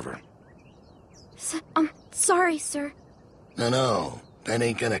Mr. Carver. Sorry, sir. No, that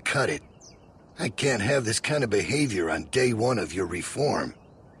ain't gonna cut it. I can't have this kind of behavior on day one of your reform.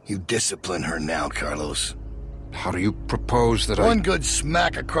 You discipline her now, Carlos. How do you propose that One good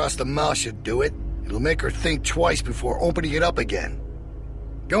smack across the mouth should do it. It'll make her think twice before opening it up again.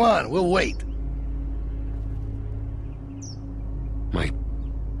 Go on, we'll wait.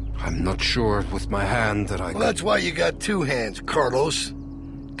 I'm not sure with my hand that I Well, that's why you got two hands, Carlos.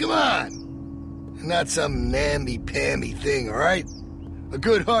 Come on. Not some namby-pamby thing, all right? A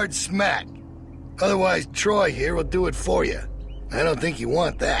good hard smack. Otherwise, Troy here will do it for you. I don't think you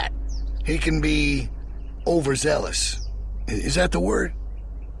want that. He can be overzealous. Is that the word?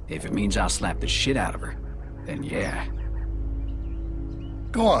 If it means I'll slap the shit out of her, then yeah.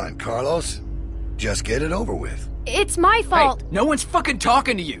 Go on, Carlos. Just get it over with. It's my fault. Hey, no one's fucking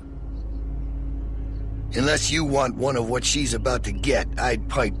talking to you. Unless you want one of what she's about to get, I'd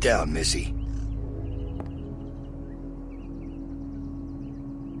pipe down, Missy.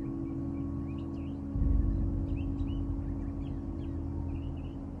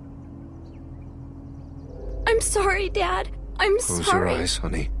 I'm sorry, Dad. I'm Close sorry. your eyes,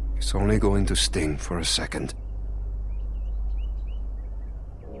 honey. It's only going to sting for a second.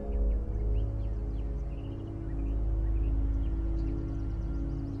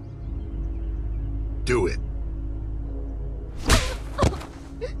 Do it.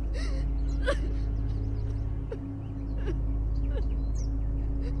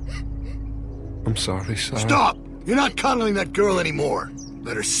 I'm sorry, Sarah. Stop! You're not coddling that girl anymore.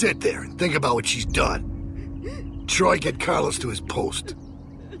 Let her sit there and think about what she's done. Troy, get Carlos to his post.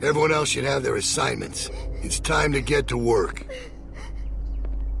 Everyone else should have their assignments. It's time to get to work.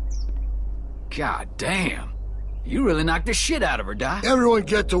 God damn. You really knocked the shit out of her, Doc. Everyone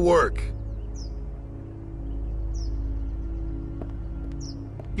get to work.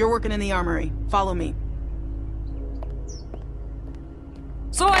 You're working in the armory. Follow me.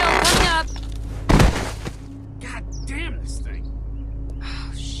 Soil coming up! God damn this thing.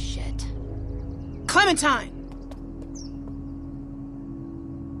 Oh, shit. Clementine!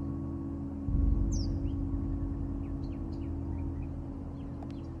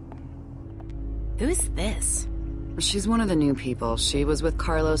 Who's this? She's one of the new people. She was with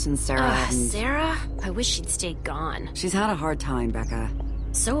Carlos and Sarah and... Sarah? I wish she'd stayed gone. She's had a hard time, Becca.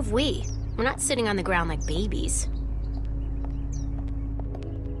 So have we. We're not sitting on the ground like babies.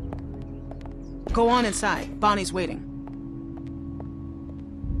 Go on inside. Bonnie's waiting.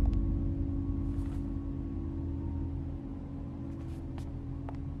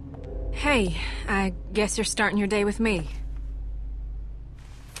 Hey, I guess you're starting your day with me.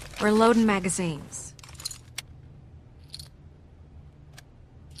 We're loading magazines.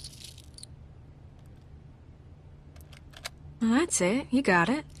 Well, that's it. You got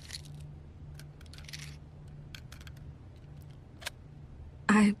it.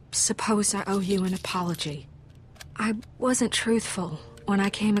 I suppose I owe you an apology. I wasn't truthful when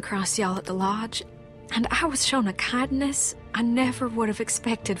I came across y'all at the lodge, and I was shown a kindness I never would have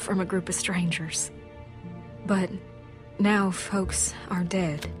expected from a group of strangers. But now folks are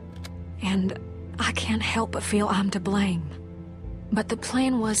dead, and I can't help but feel I'm to blame. But the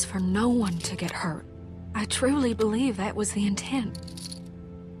plan was for no one to get hurt. I truly believe that was the intent.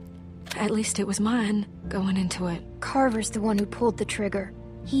 At least it was mine, going into it. Carver's the one who pulled the trigger.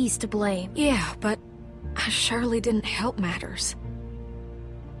 He's to blame. Yeah, but I surely didn't help matters.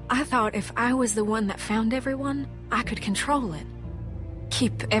 I thought if I was the one that found everyone, I could control it.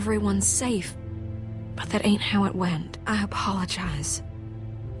 Keep everyone safe. But that ain't how it went. I apologize.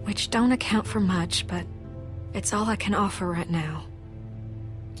 Which don't account for much, but it's all I can offer right now.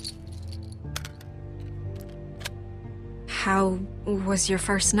 How was your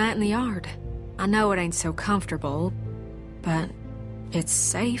first night in the yard? I know it ain't so comfortable, but it's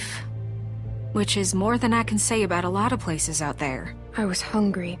safe. Which is more than I can say about a lot of places out there. I was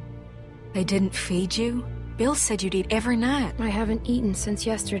hungry. They didn't feed you? Bill said you'd eat every night. I haven't eaten since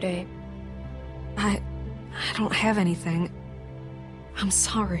yesterday. I don't have anything. I'm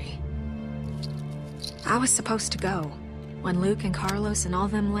sorry. I was supposed to go. When Luke and Carlos and all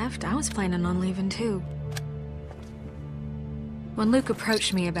them left, I was planning on leaving too. When Luke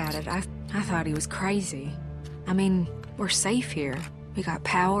approached me about it, I thought he was crazy. I mean, we're safe here. We got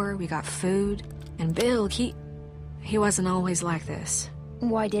power, we got food. And Bill, he wasn't always like this.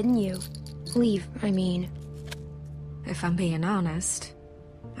 Why didn't you? Leave, I mean. If I'm being honest,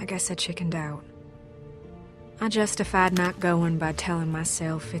 I guess I chickened out. I justified not going by telling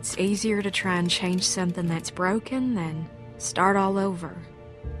myself it's easier to try and change something that's broken than start all over.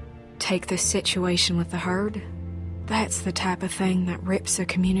 Take this situation with the herd. That's the type of thing that rips a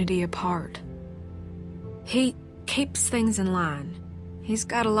community apart. He keeps things in line. He's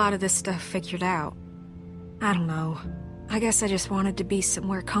got a lot of this stuff figured out. I don't know. I guess I just wanted to be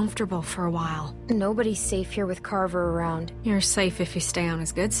somewhere comfortable for a while. Nobody's safe here with Carver around. You're safe if you stay on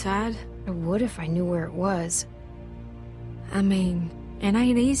his good side. I would if I knew where it was. I mean, it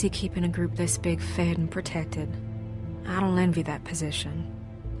ain't easy keeping a group this big fed and protected. I don't envy that position.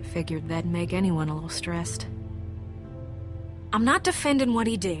 Figured that'd make anyone a little stressed. I'm not defending what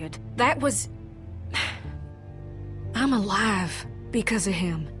he did. That was... I'm alive because of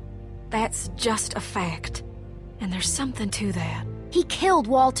him. That's just a fact. And there's something to that. He killed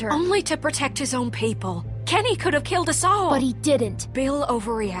Walter. Only to protect his own people. Kenny could have killed us all. But he didn't. Bill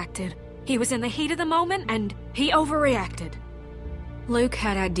overreacted. He was in the heat of the moment, and he overreacted. Luke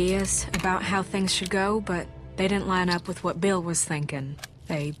had ideas about how things should go, but they didn't line up with what Bill was thinking.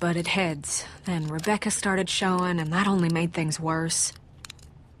 They butted heads. Then Rebecca started showing, and that only made things worse.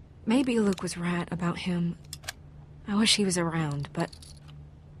 Maybe Luke was right about him. I wish he was around, but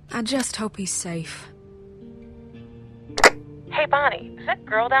I just hope he's safe. Hey, Bonnie, is that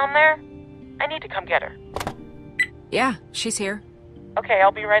girl down there? I need to come get her. Yeah, she's here. Okay,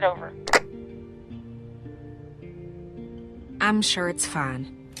 I'll be right over. I'm sure it's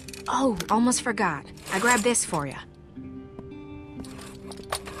fine. Oh, almost forgot. I grabbed this for you.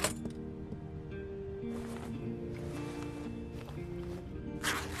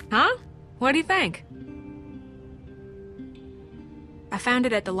 Huh? What do you think? I found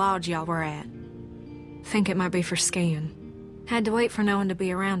it at the lodge y'all were at. Think it might be for skiing. Had to wait for no one to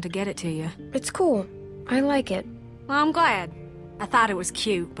be around to get it to you. It's cool. I like it. Well, I'm glad. I thought it was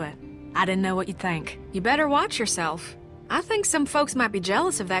cute, but I didn't know what you'd think. You better watch yourself. I think some folks might be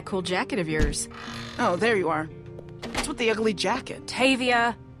jealous of that cool jacket of yours. Oh, there you are. What's with the ugly jacket?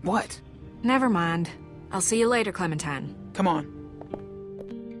 Tavia! What? Never mind. I'll see you later, Clementine. Come on.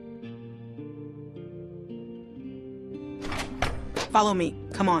 Follow me.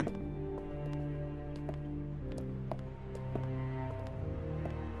 Come on.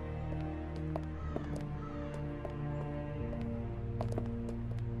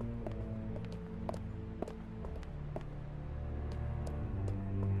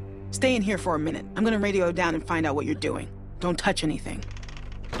 Stay in here for a minute. I'm gonna radio down and find out what you're doing. Don't touch anything.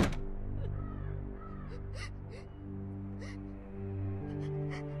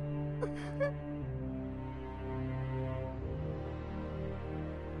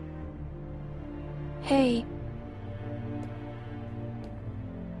 Hey.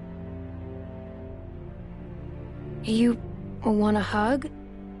 You want a hug?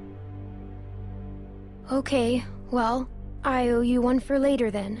 Okay, well, I owe you one for later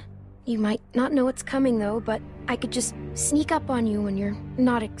then. You might not know it's coming though, but I could just sneak up on you when you're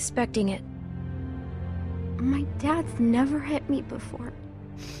not expecting it. My dad's never hit me before.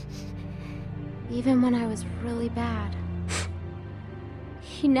 Even when I was really bad.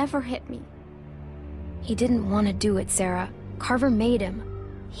 He never hit me. He didn't want to do it, Sarah. Carver made him.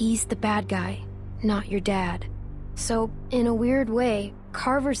 He's the bad guy, not your dad. So, in a weird way,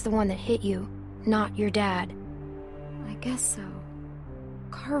 Carver's the one that hit you, not your dad. I guess so.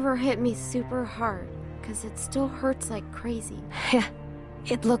 Carver hit me super hard, because it still hurts like crazy. Yeah,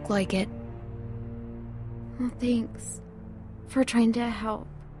 it looked like it. Well, thanks for trying to help.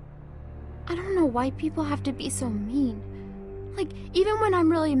 I don't know why people have to be so mean. Like, even when I'm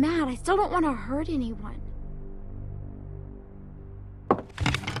really mad, I still don't want to hurt anyone.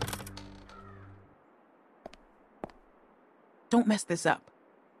 Don't mess this up.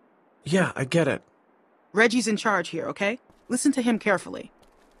 Yeah, I get it. Reggie's in charge here, okay? Listen to him carefully.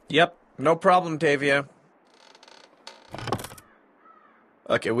 Yep, no problem, Tavia.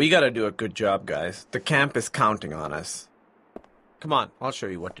 Okay, we gotta do a good job, guys. The camp is counting on us. Come on, I'll show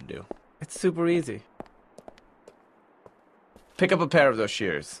you what to do. It's super easy. Pick up a pair of those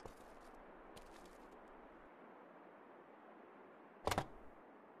shears.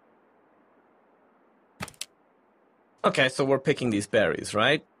 Okay, so we're picking these berries,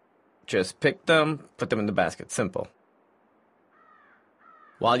 right? Just pick them, put them in the basket. Simple.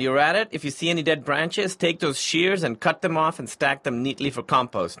 While you're at it, if you see any dead branches, take those shears and cut them off and stack them neatly for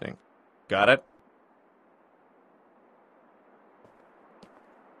composting. Got it?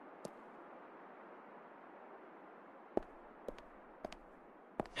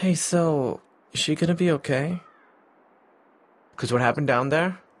 Hey, so, is she gonna be okay? 'Cause what happened down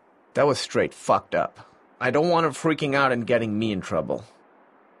there? That was straight fucked up. I don't want her freaking out and getting me in trouble.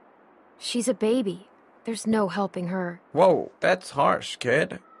 She's a baby. There's no helping her. Whoa, that's harsh,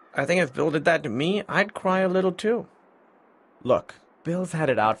 kid. I think if Bill did that to me, I'd cry a little too. Look, Bill's had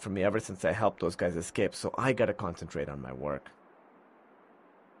it out for me ever since I helped those guys escape, so I gotta concentrate on my work.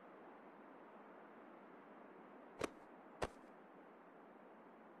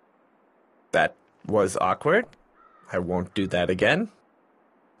 That was awkward. I won't do that again.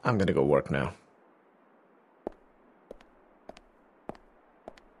 I'm gonna go work now.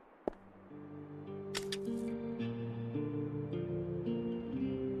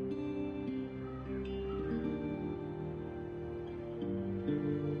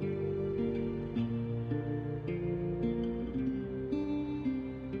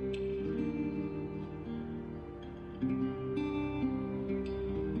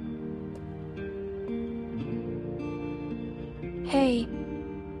 Hey.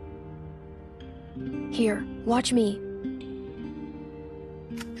 Here, watch me.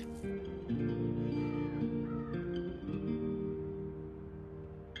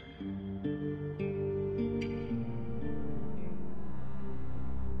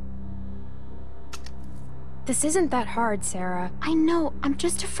 This isn't that hard, Sarah. I know, I'm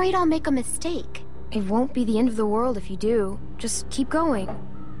just afraid I'll make a mistake. It won't be the end of the world if you do. Just keep going.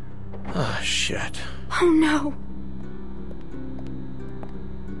 Ah, shit. Oh no.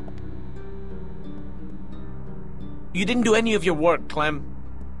 You didn't do any of your work, Clem.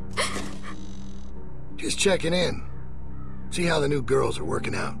 Just checking in. See how the new girls are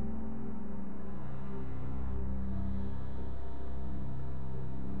working out.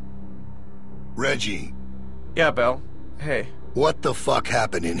 Reggie. Yeah, Bill. Hey. What the fuck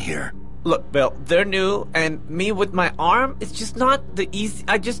happened in here? Look, Bill, they're new, and me with my arm, it's just not the easy...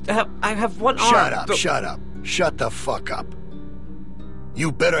 I have one arm. Shut up, shut up. Shut the fuck up.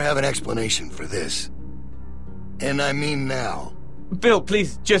 You better have an explanation for this. And I mean now. Bill,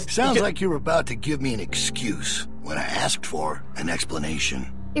 please, Sounds like you were about to give me an excuse when I asked for an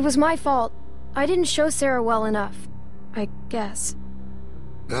explanation. It was my fault. I didn't show Sarah well enough. I guess.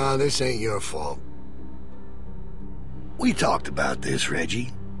 No, this ain't your fault. We talked about this,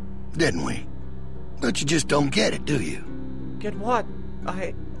 Reggie. Didn't we? But you just don't get it, do you? Get what?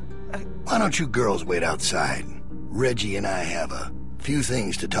 Why don't you girls wait outside? Reggie and I have a few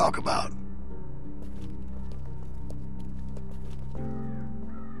things to talk about.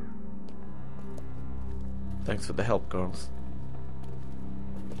 Thanks for the help, girls.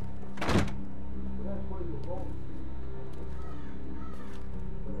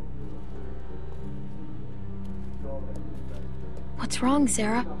 What's wrong,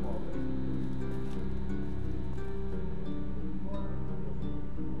 Sarah?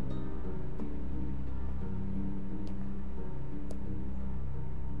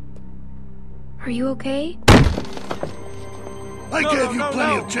 Are you okay? I gave you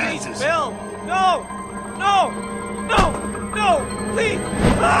plenty of chances. Please, Bill! No! No! No! No! Please!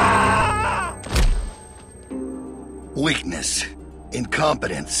 Ah! Weakness.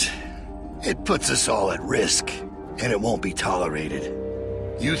 Incompetence. It puts us all at risk, and it won't be tolerated.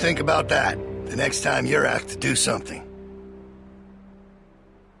 You think about that the next time you're asked to do something.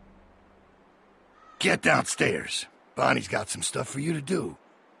 Get downstairs. Bonnie's got some stuff for you to do.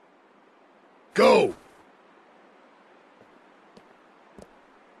 Go!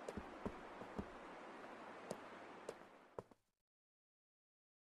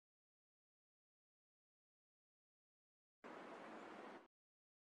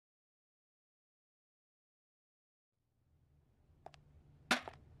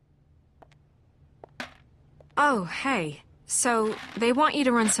 Oh, hey. So, they want you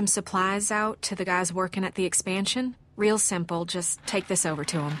to run some supplies out to the guys working at the expansion? Real simple, just take this over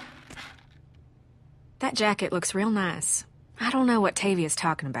to them. That jacket looks real nice. I don't know what Tavia's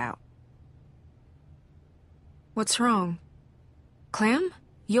talking about. What's wrong? Clem?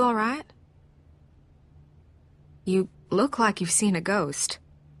 You alright? You look like you've seen a ghost.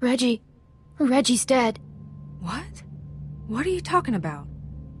 Reggie's dead. What? What are you talking about?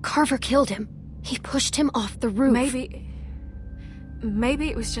 Carver killed him. He pushed him off the roof. Maybe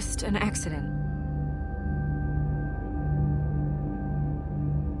it was just an accident.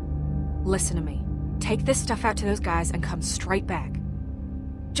 Listen to me. Take this stuff out to those guys and come straight back.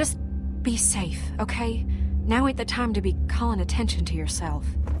 Just be safe, okay? Now ain't the time to be calling attention to yourself.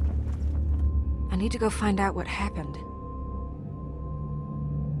 I need to go find out what happened.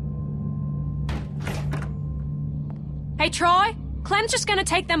 Hey, Troy! Clem's just gonna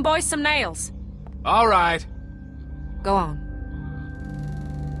take them boys some nails. All right. Go on.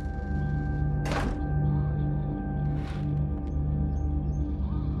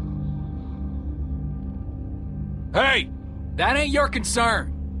 Hey! That ain't your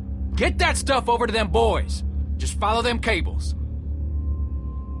concern. Get that stuff over to them boys. Just follow them cables.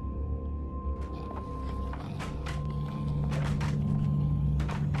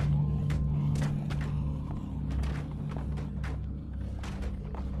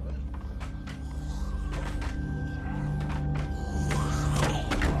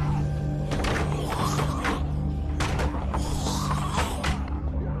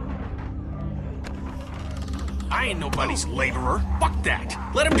 I ain't nobody's laborer. Fuck that.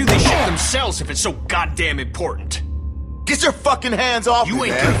 Let them do this shit themselves if it's so goddamn important. Get your fucking hands off me, You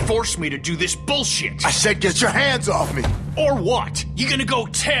ain't man. gonna force me to do this bullshit. I said get your hands off me. Or what? You gonna go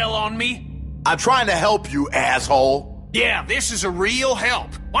tell on me? I'm trying to help you, asshole. Yeah, this is a real help.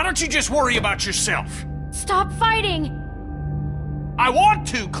 Why don't you just worry about yourself? Stop fighting! I want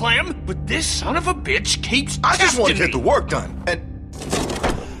to, Clem, but this son of a bitch keeps I just want to testing get the me. work done. And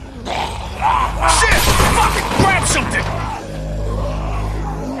Shit! Fuck it! Grab something!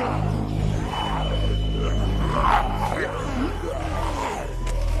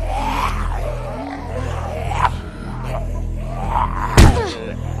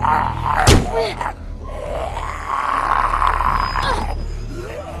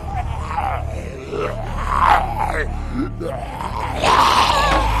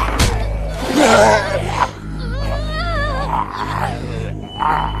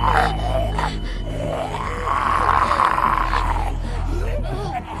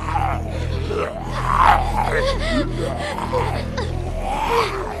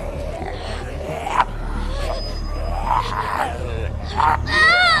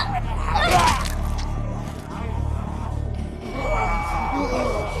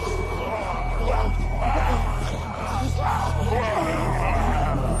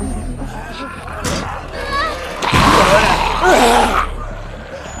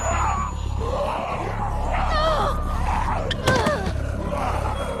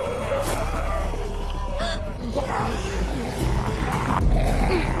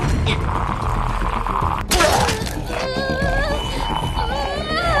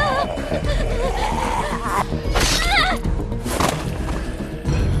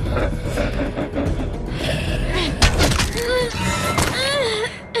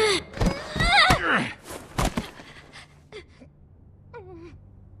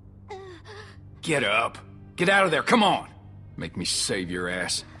 Get up. Get out of there, come on. Make me save your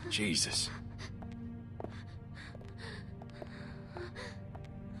ass. Jesus.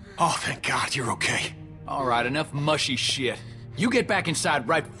 Oh, thank God you're okay. All right, enough mushy shit. You get back inside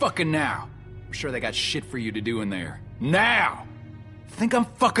right fucking now. I'm sure they got shit for you to do in there. Now! Think I'm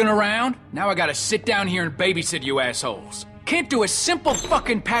fucking around? Now I gotta sit down here and babysit you assholes. Can't do a simple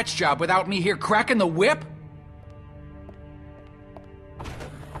fucking patch job without me here cracking the whip?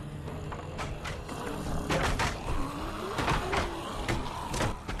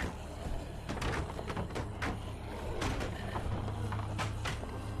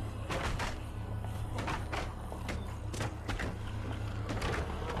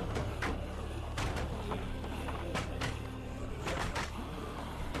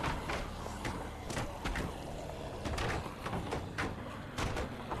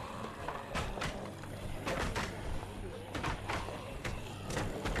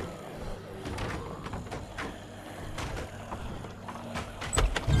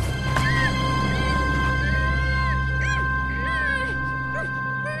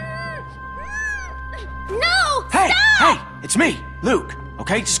 It's me, Luke.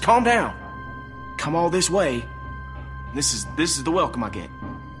 Okay, just calm down. Come all this way. This is the welcome I get.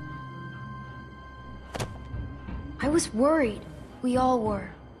 I was worried. We all were.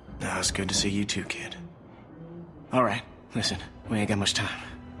 No, it's good to see you too, kid. All right, listen, we ain't got much time.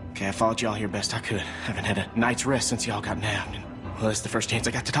 Okay, I followed y'all here best I could. Haven't had a night's rest since y'all got nabbed, and well, that's the first chance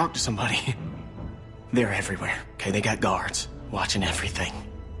I got to talk to somebody. They're everywhere. Okay, they got guards watching everything.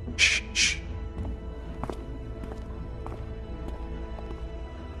 Shh, shh.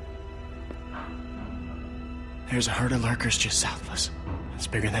 There's a herd of lurkers just south of us. It's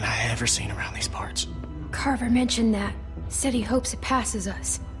bigger than I ever seen around these parts. Carver mentioned that. Said he hopes it passes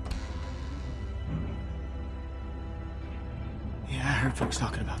us. Yeah, I heard folks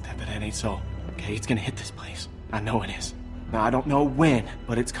talking about that, but that ain't so. okay? It's gonna hit this place. I know it is. Now, I don't know when,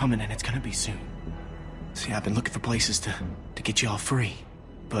 but it's coming and it's gonna be soon. See, I've been looking for places to get you all free,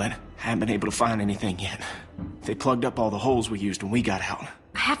 but haven't been able to find anything yet. They plugged up all the holes we used when we got out.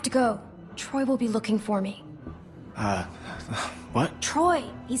 I have to go. Troy will be looking for me. What? Troy,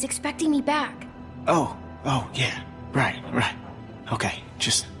 he's expecting me back. Oh, yeah. Right. Okay,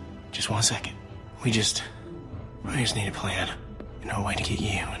 just 1 second. We just need a plan. No way to get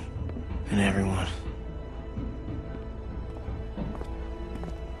you and everyone.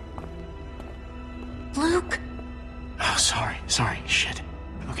 Luke! Oh, sorry, shit.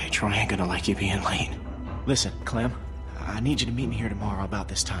 Okay, Troy ain't gonna like you being late. Listen, Clem, I need you to meet me here tomorrow about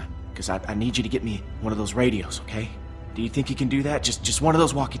this time, because I need you to get me one of those radios, okay? Do you think you can do that? Just one of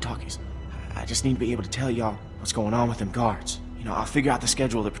those walkie-talkies. I just need to be able to tell y'all what's going on with them guards. You know, I'll figure out the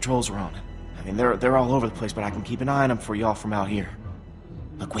schedule the patrols are on. I mean, they're all over the place, but I can keep an eye on them for y'all from out here.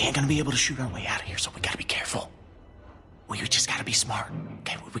 Look, we ain't gonna be able to shoot our way out of here, so we gotta be careful. We just gotta be smart,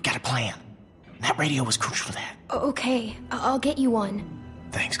 okay? We got a plan. And that radio was crucial to that. Okay, I'll get you one.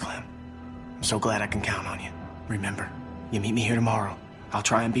 Thanks, Clem. I'm so glad I can count on you. Remember, you meet me here tomorrow. I'll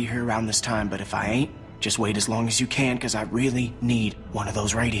try and be here around this time, but if I ain't, just wait as long as you can, because I really need one of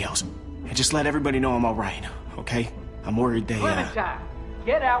those radios. And just let everybody know I'm all right, okay? I'm worried they, Clementine,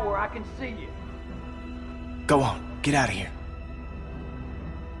 get out where I can see you. Go on, get out of here.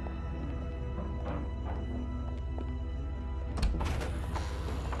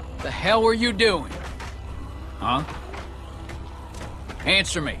 The hell were you doing? Huh?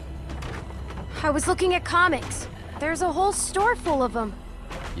 Answer me. I was looking at comics. There's a whole store full of them.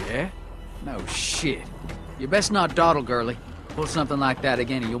 Yeah? No shit. You best not dawdle, girlie. Pull something like that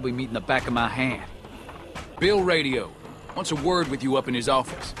again and you'll be meeting the back of my hand. Bill Radio wants a word with you up in his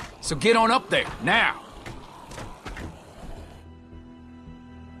office. So get on up there, now!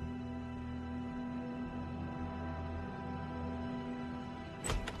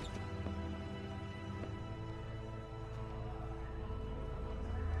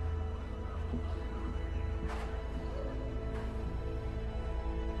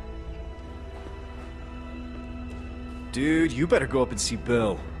 Dude, you better go up and see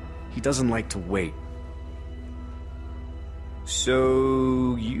Bill. He doesn't like to wait.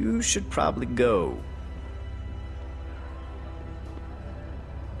 So, you should probably go.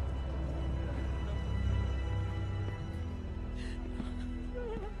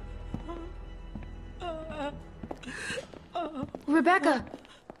 Rebecca!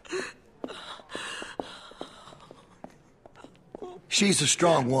 She's a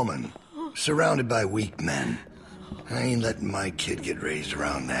strong woman, surrounded by weak men. I ain't letting my kid get raised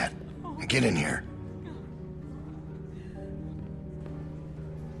around that. Get in here.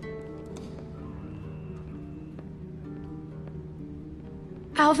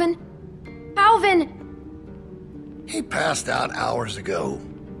 Alvin? Alvin! He passed out hours ago.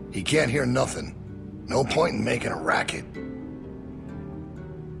 He can't hear nothing. No point in making a racket.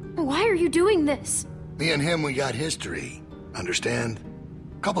 Why are you doing this? Me and him, we got history. Understand?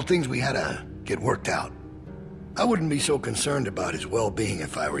 Couple things we had to get worked out. I wouldn't be so concerned about his well-being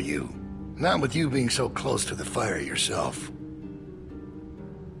if I were you. Not with you being so close to the fire yourself.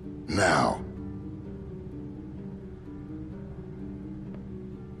 Now.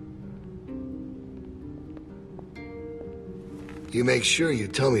 You make sure you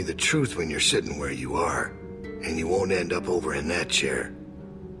tell me the truth when you're sitting where you are, and you won't end up over in that chair.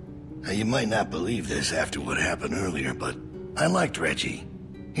 Now, you might not believe this after what happened earlier, but I liked Reggie.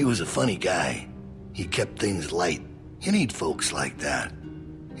 He was a funny guy. He kept things light. You need folks like that.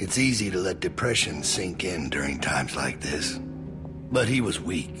 It's easy to let depression sink in during times like this. But he was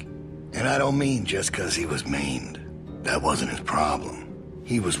weak. And I don't mean just because he was maimed. That wasn't his problem.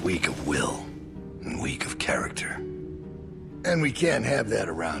 He was weak of will and weak of character. And we can't have that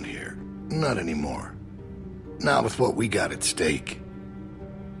around here. Not anymore. Not with what we got at stake.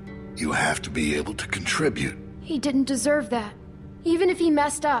 You have to be able to contribute. He didn't deserve that. Even if he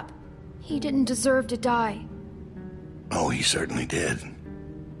messed up, he didn't deserve to die. Oh, he certainly did.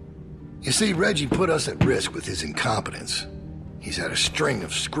 You see, Reggie put us at risk with his incompetence. He's had a string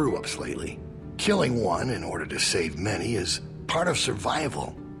of screw-ups lately. Killing one in order to save many is part of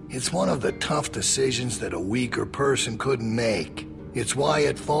survival. It's one of the tough decisions that a weaker person couldn't make. It's why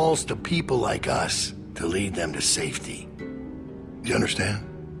it falls to people like us to lead them to safety. You understand?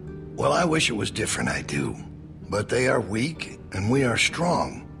 Well, I wish it was different, I do. But they are weak, and we are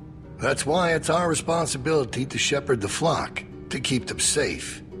strong. That's why it's our responsibility to shepherd the flock, to keep them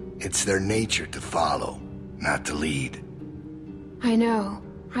safe. It's their nature to follow, not to lead. I know.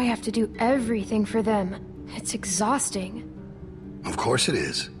 I have to do everything for them. It's exhausting. Of course it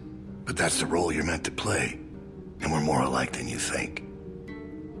is. But that's the role you're meant to play. And we're more alike than you think.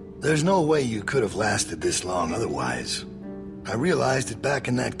 There's no way you could have lasted this long otherwise. I realized it back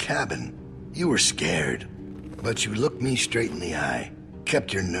in that cabin. You were scared, but you looked me straight in the eye,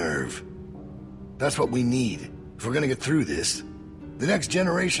 kept your nerve. That's what we need if we're gonna get through this. The next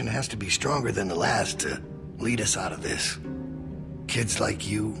generation has to be stronger than the last to lead us out of this. Kids like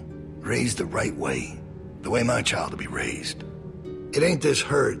you, raised the right way, the way my child will be raised. It ain't this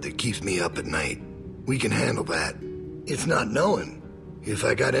herd that keeps me up at night. We can handle that. It's not knowing if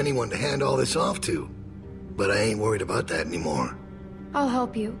I got anyone to hand all this off to. But I ain't worried about that anymore. I'll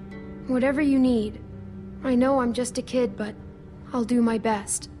help you. Whatever you need. I know I'm just a kid, but I'll do my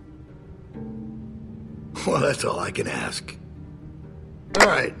best. Well, that's all I can ask. All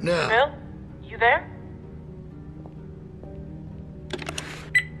right, now... Bill? You there?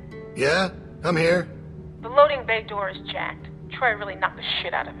 Yeah? I'm here. The loading bay door is jacked. Troy really knocked the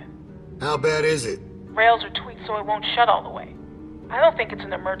shit out of it. How bad is it? Rails are tweaked so it won't shut all the way. I don't think it's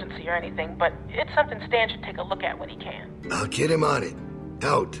an emergency or anything, but it's something Stan should take a look at when he can. I'll get him on it.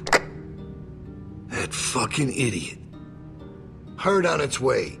 Out. That fucking idiot. Herd on its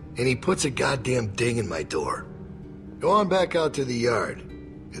way, and he puts a goddamn ding in my door. Go on back out to the yard.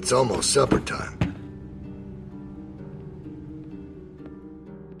 It's almost supper time.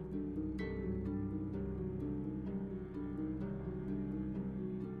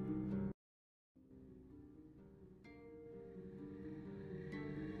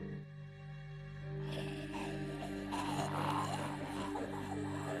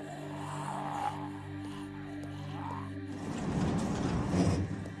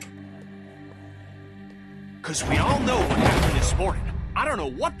 Because we all know what happened this morning. I don't know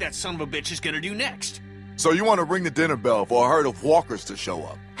what that son of a bitch is gonna do next. So you want to ring the dinner bell for a herd of walkers to show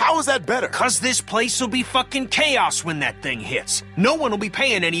up? How is that better? Because this place will be fucking chaos when that thing hits. No one will be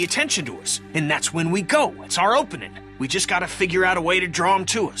paying any attention to us. And that's when we go. It's our opening. We just gotta figure out a way to draw them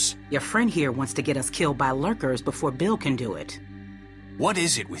to us. Your friend here wants to get us killed by lurkers before Bill can do it. What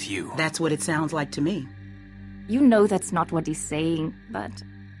is it with you? That's what it sounds like to me. You know that's not what he's saying, but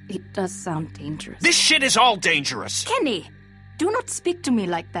it does sound dangerous. This shit is all dangerous. Kenny, do not speak to me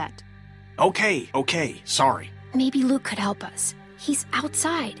like that. Okay, sorry. Maybe Luke could help us. He's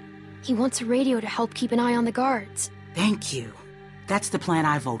outside. He wants a radio to help keep an eye on the guards. Thank you. That's the plan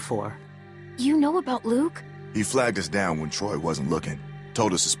I vote for. You know about Luke? He flagged us down when Troy wasn't looking.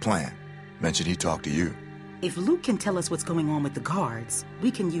 Told us his plan. Mentioned he talked to you. If Luke can tell us what's going on with the guards, we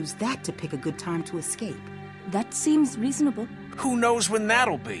can use that to pick a good time to escape. That seems reasonable. Who knows when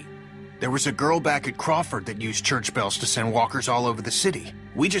that'll be? There was a girl back at Crawford that used church bells to send walkers all over the city.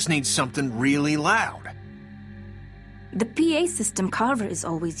 We just need something really loud. The PA system Carver is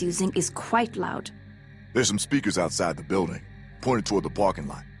always using is quite loud. There's some speakers outside the building, pointed toward the parking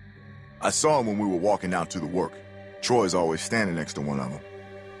lot. I saw them when we were walking out to the work. Troy's always standing next to one of them.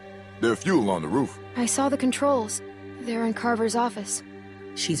 There are fuel on the roof. I saw the controls. They're in Carver's office.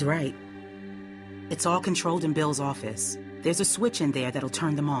 She's right. It's all controlled in Bill's office. There's a switch in there that'll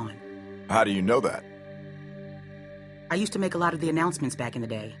turn them on. How do you know that? I used to make a lot of the announcements back in the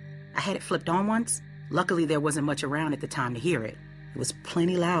day. I had it flipped on once. Luckily, there wasn't much around at the time to hear it. It was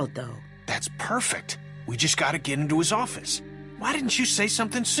plenty loud, though. That's perfect. We just gotta get into his office. Why didn't you say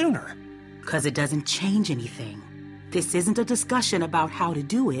something sooner? 'Cause it doesn't change anything. This isn't a discussion about how to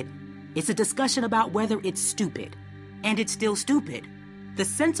do it. It's a discussion about whether it's stupid. And it's still stupid. The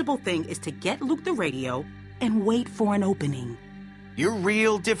sensible thing is to get Luke the radio and wait for an opening. You're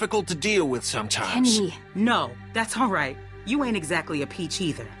real difficult to deal with sometimes. Kenny. No, that's all right. You ain't exactly a peach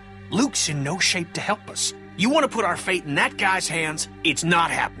either. Luke's in no shape to help us. You want to put our fate in that guy's hands, it's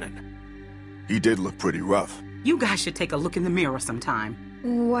not happening. He did look pretty rough. You guys should take a look in the mirror sometime.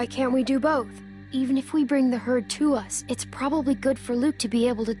 Why can't we do both? Even if we bring the herd to us, it's probably good for Luke to be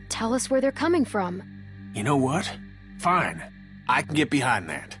able to tell us where they're coming from. You know what? Fine. I can get behind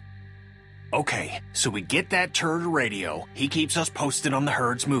that. Okay, so we get that turd radio. He keeps us posted on the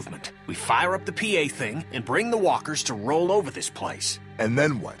herd's movement. We fire up the PA thing and bring the walkers to roll over this place. And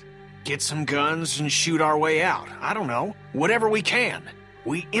then what? Get some guns and shoot our way out. I don't know. Whatever we can.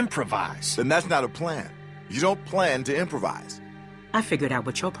 We improvise. Then that's not a plan. You don't plan to improvise. I figured out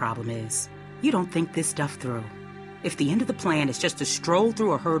what your problem is. You don't think this stuff through. If the end of the plan is just to stroll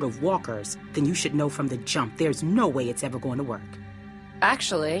through a herd of walkers, then you should know from the jump there's no way it's ever going to work.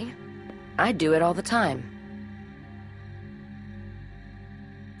 Actually, I do it all the time.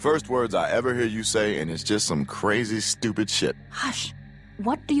 First words I ever hear you say, and it's just some crazy, stupid shit. Hush.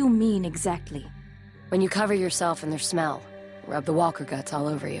 What do you mean exactly? When you cover yourself in their smell, rub the walker guts all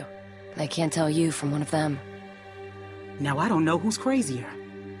over you. They can't tell you from one of them. Now I don't know who's crazier.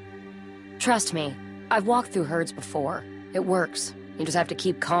 Trust me, I've walked through herds before. It works. You just have to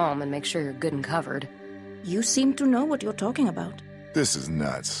keep calm and make sure you're good and covered. You seem to know what you're talking about. This is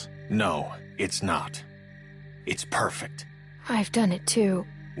nuts. No, it's not. It's perfect. I've done it too.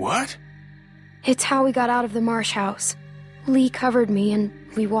 What? It's how we got out of the marsh house. Lee covered me and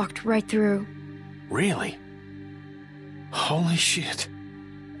we walked right through. Really? Holy shit.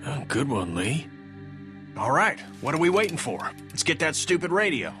 Oh, good one, Lee. All right, what are we waiting for? Let's get that stupid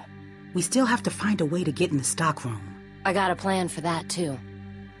radio. We still have to find a way to get in the stockroom. I got a plan for that, too.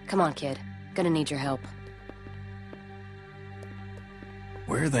 Come on, kid. Gonna need your help.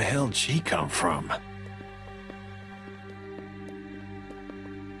 Where the hell'd she come from?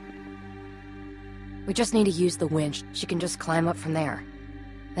 We just need to use the winch. She can just climb up from there.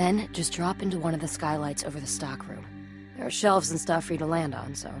 Then, just drop into one of the skylights over the stockroom. There are shelves and stuff for you to land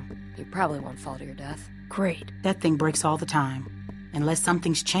on, so you probably won't fall to your death. Great. That thing breaks all the time. Unless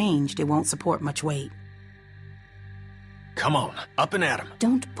something's changed, it won't support much weight. Come on, up and at him.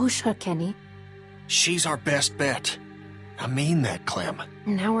 Don't push her, Kenny. She's our best bet. I mean that, Clem.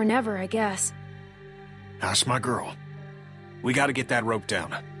 Now or never, I guess. That's my girl. We gotta get that rope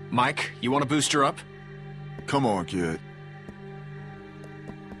down. Mike, you wanna boost her up? Come on, kid.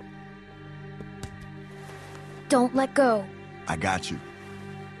 Don't let go. I got you.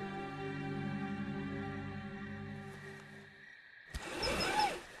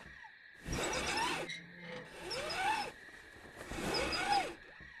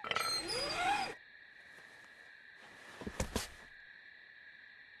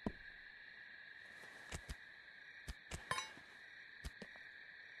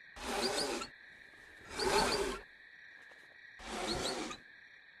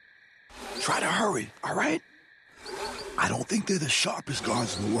 Try to hurry, all right? I don't think they're the sharpest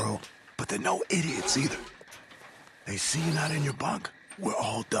guards in the world, but they're no idiots either. They see you not in your bunk, we're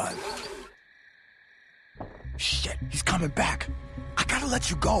all done. Shit, he's coming back. I gotta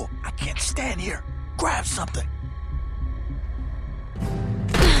let you go. I can't stand here. Grab something.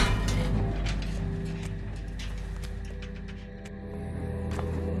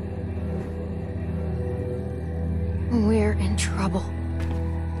 We're in trouble.